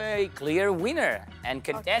have a clear winner and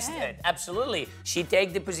contestant. Absolutely. She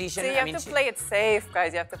take the position. So you have to play it safe,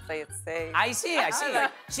 guys. You have to play it safe. I see.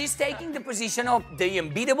 She's taking the position of the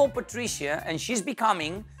unbeatable Patricia, and she's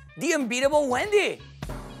becoming the unbeatable Wendy.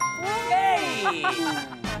 Yay!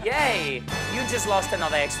 Yay! You just lost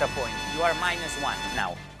another extra point. You are -1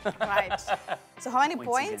 now. Right. So how many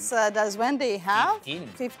points does Wendy have? 15.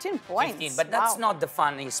 15 points. 15, but that's not the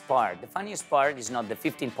funniest part. The funniest part is not the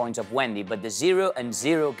 15 points of Wendy, but the 0 and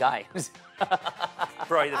 0 guys.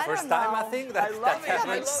 Probably the first time, I think. That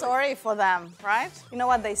I'm sorry for them, right? You know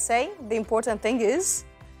what they say? The important thing is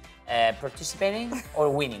participating or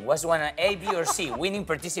winning? What's one, A, B, or C? Winning,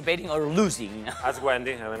 participating, or losing? Ask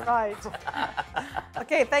Wendy. Right.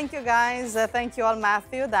 Okay, thank you guys. Thank you all,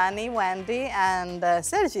 Matthew, Danny, Wendy, and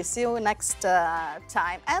Sergi. See you next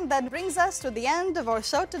time. And that brings us to the end of our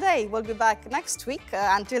show today. We'll be back next week.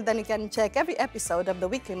 Until then, you can check every episode of the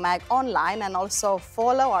Weekly Mag online and also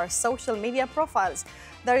follow our social media profiles.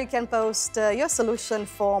 There you can post your solution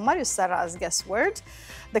for Marius Serra's guess word.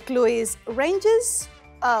 The clue is ranges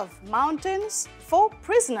of mountains for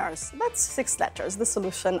prisoners. That's 6 letters. The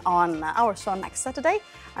solution on our show next Saturday.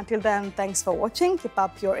 Until then, thanks for watching. Keep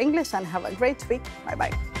up your English and have a great week.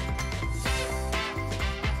 Bye-bye.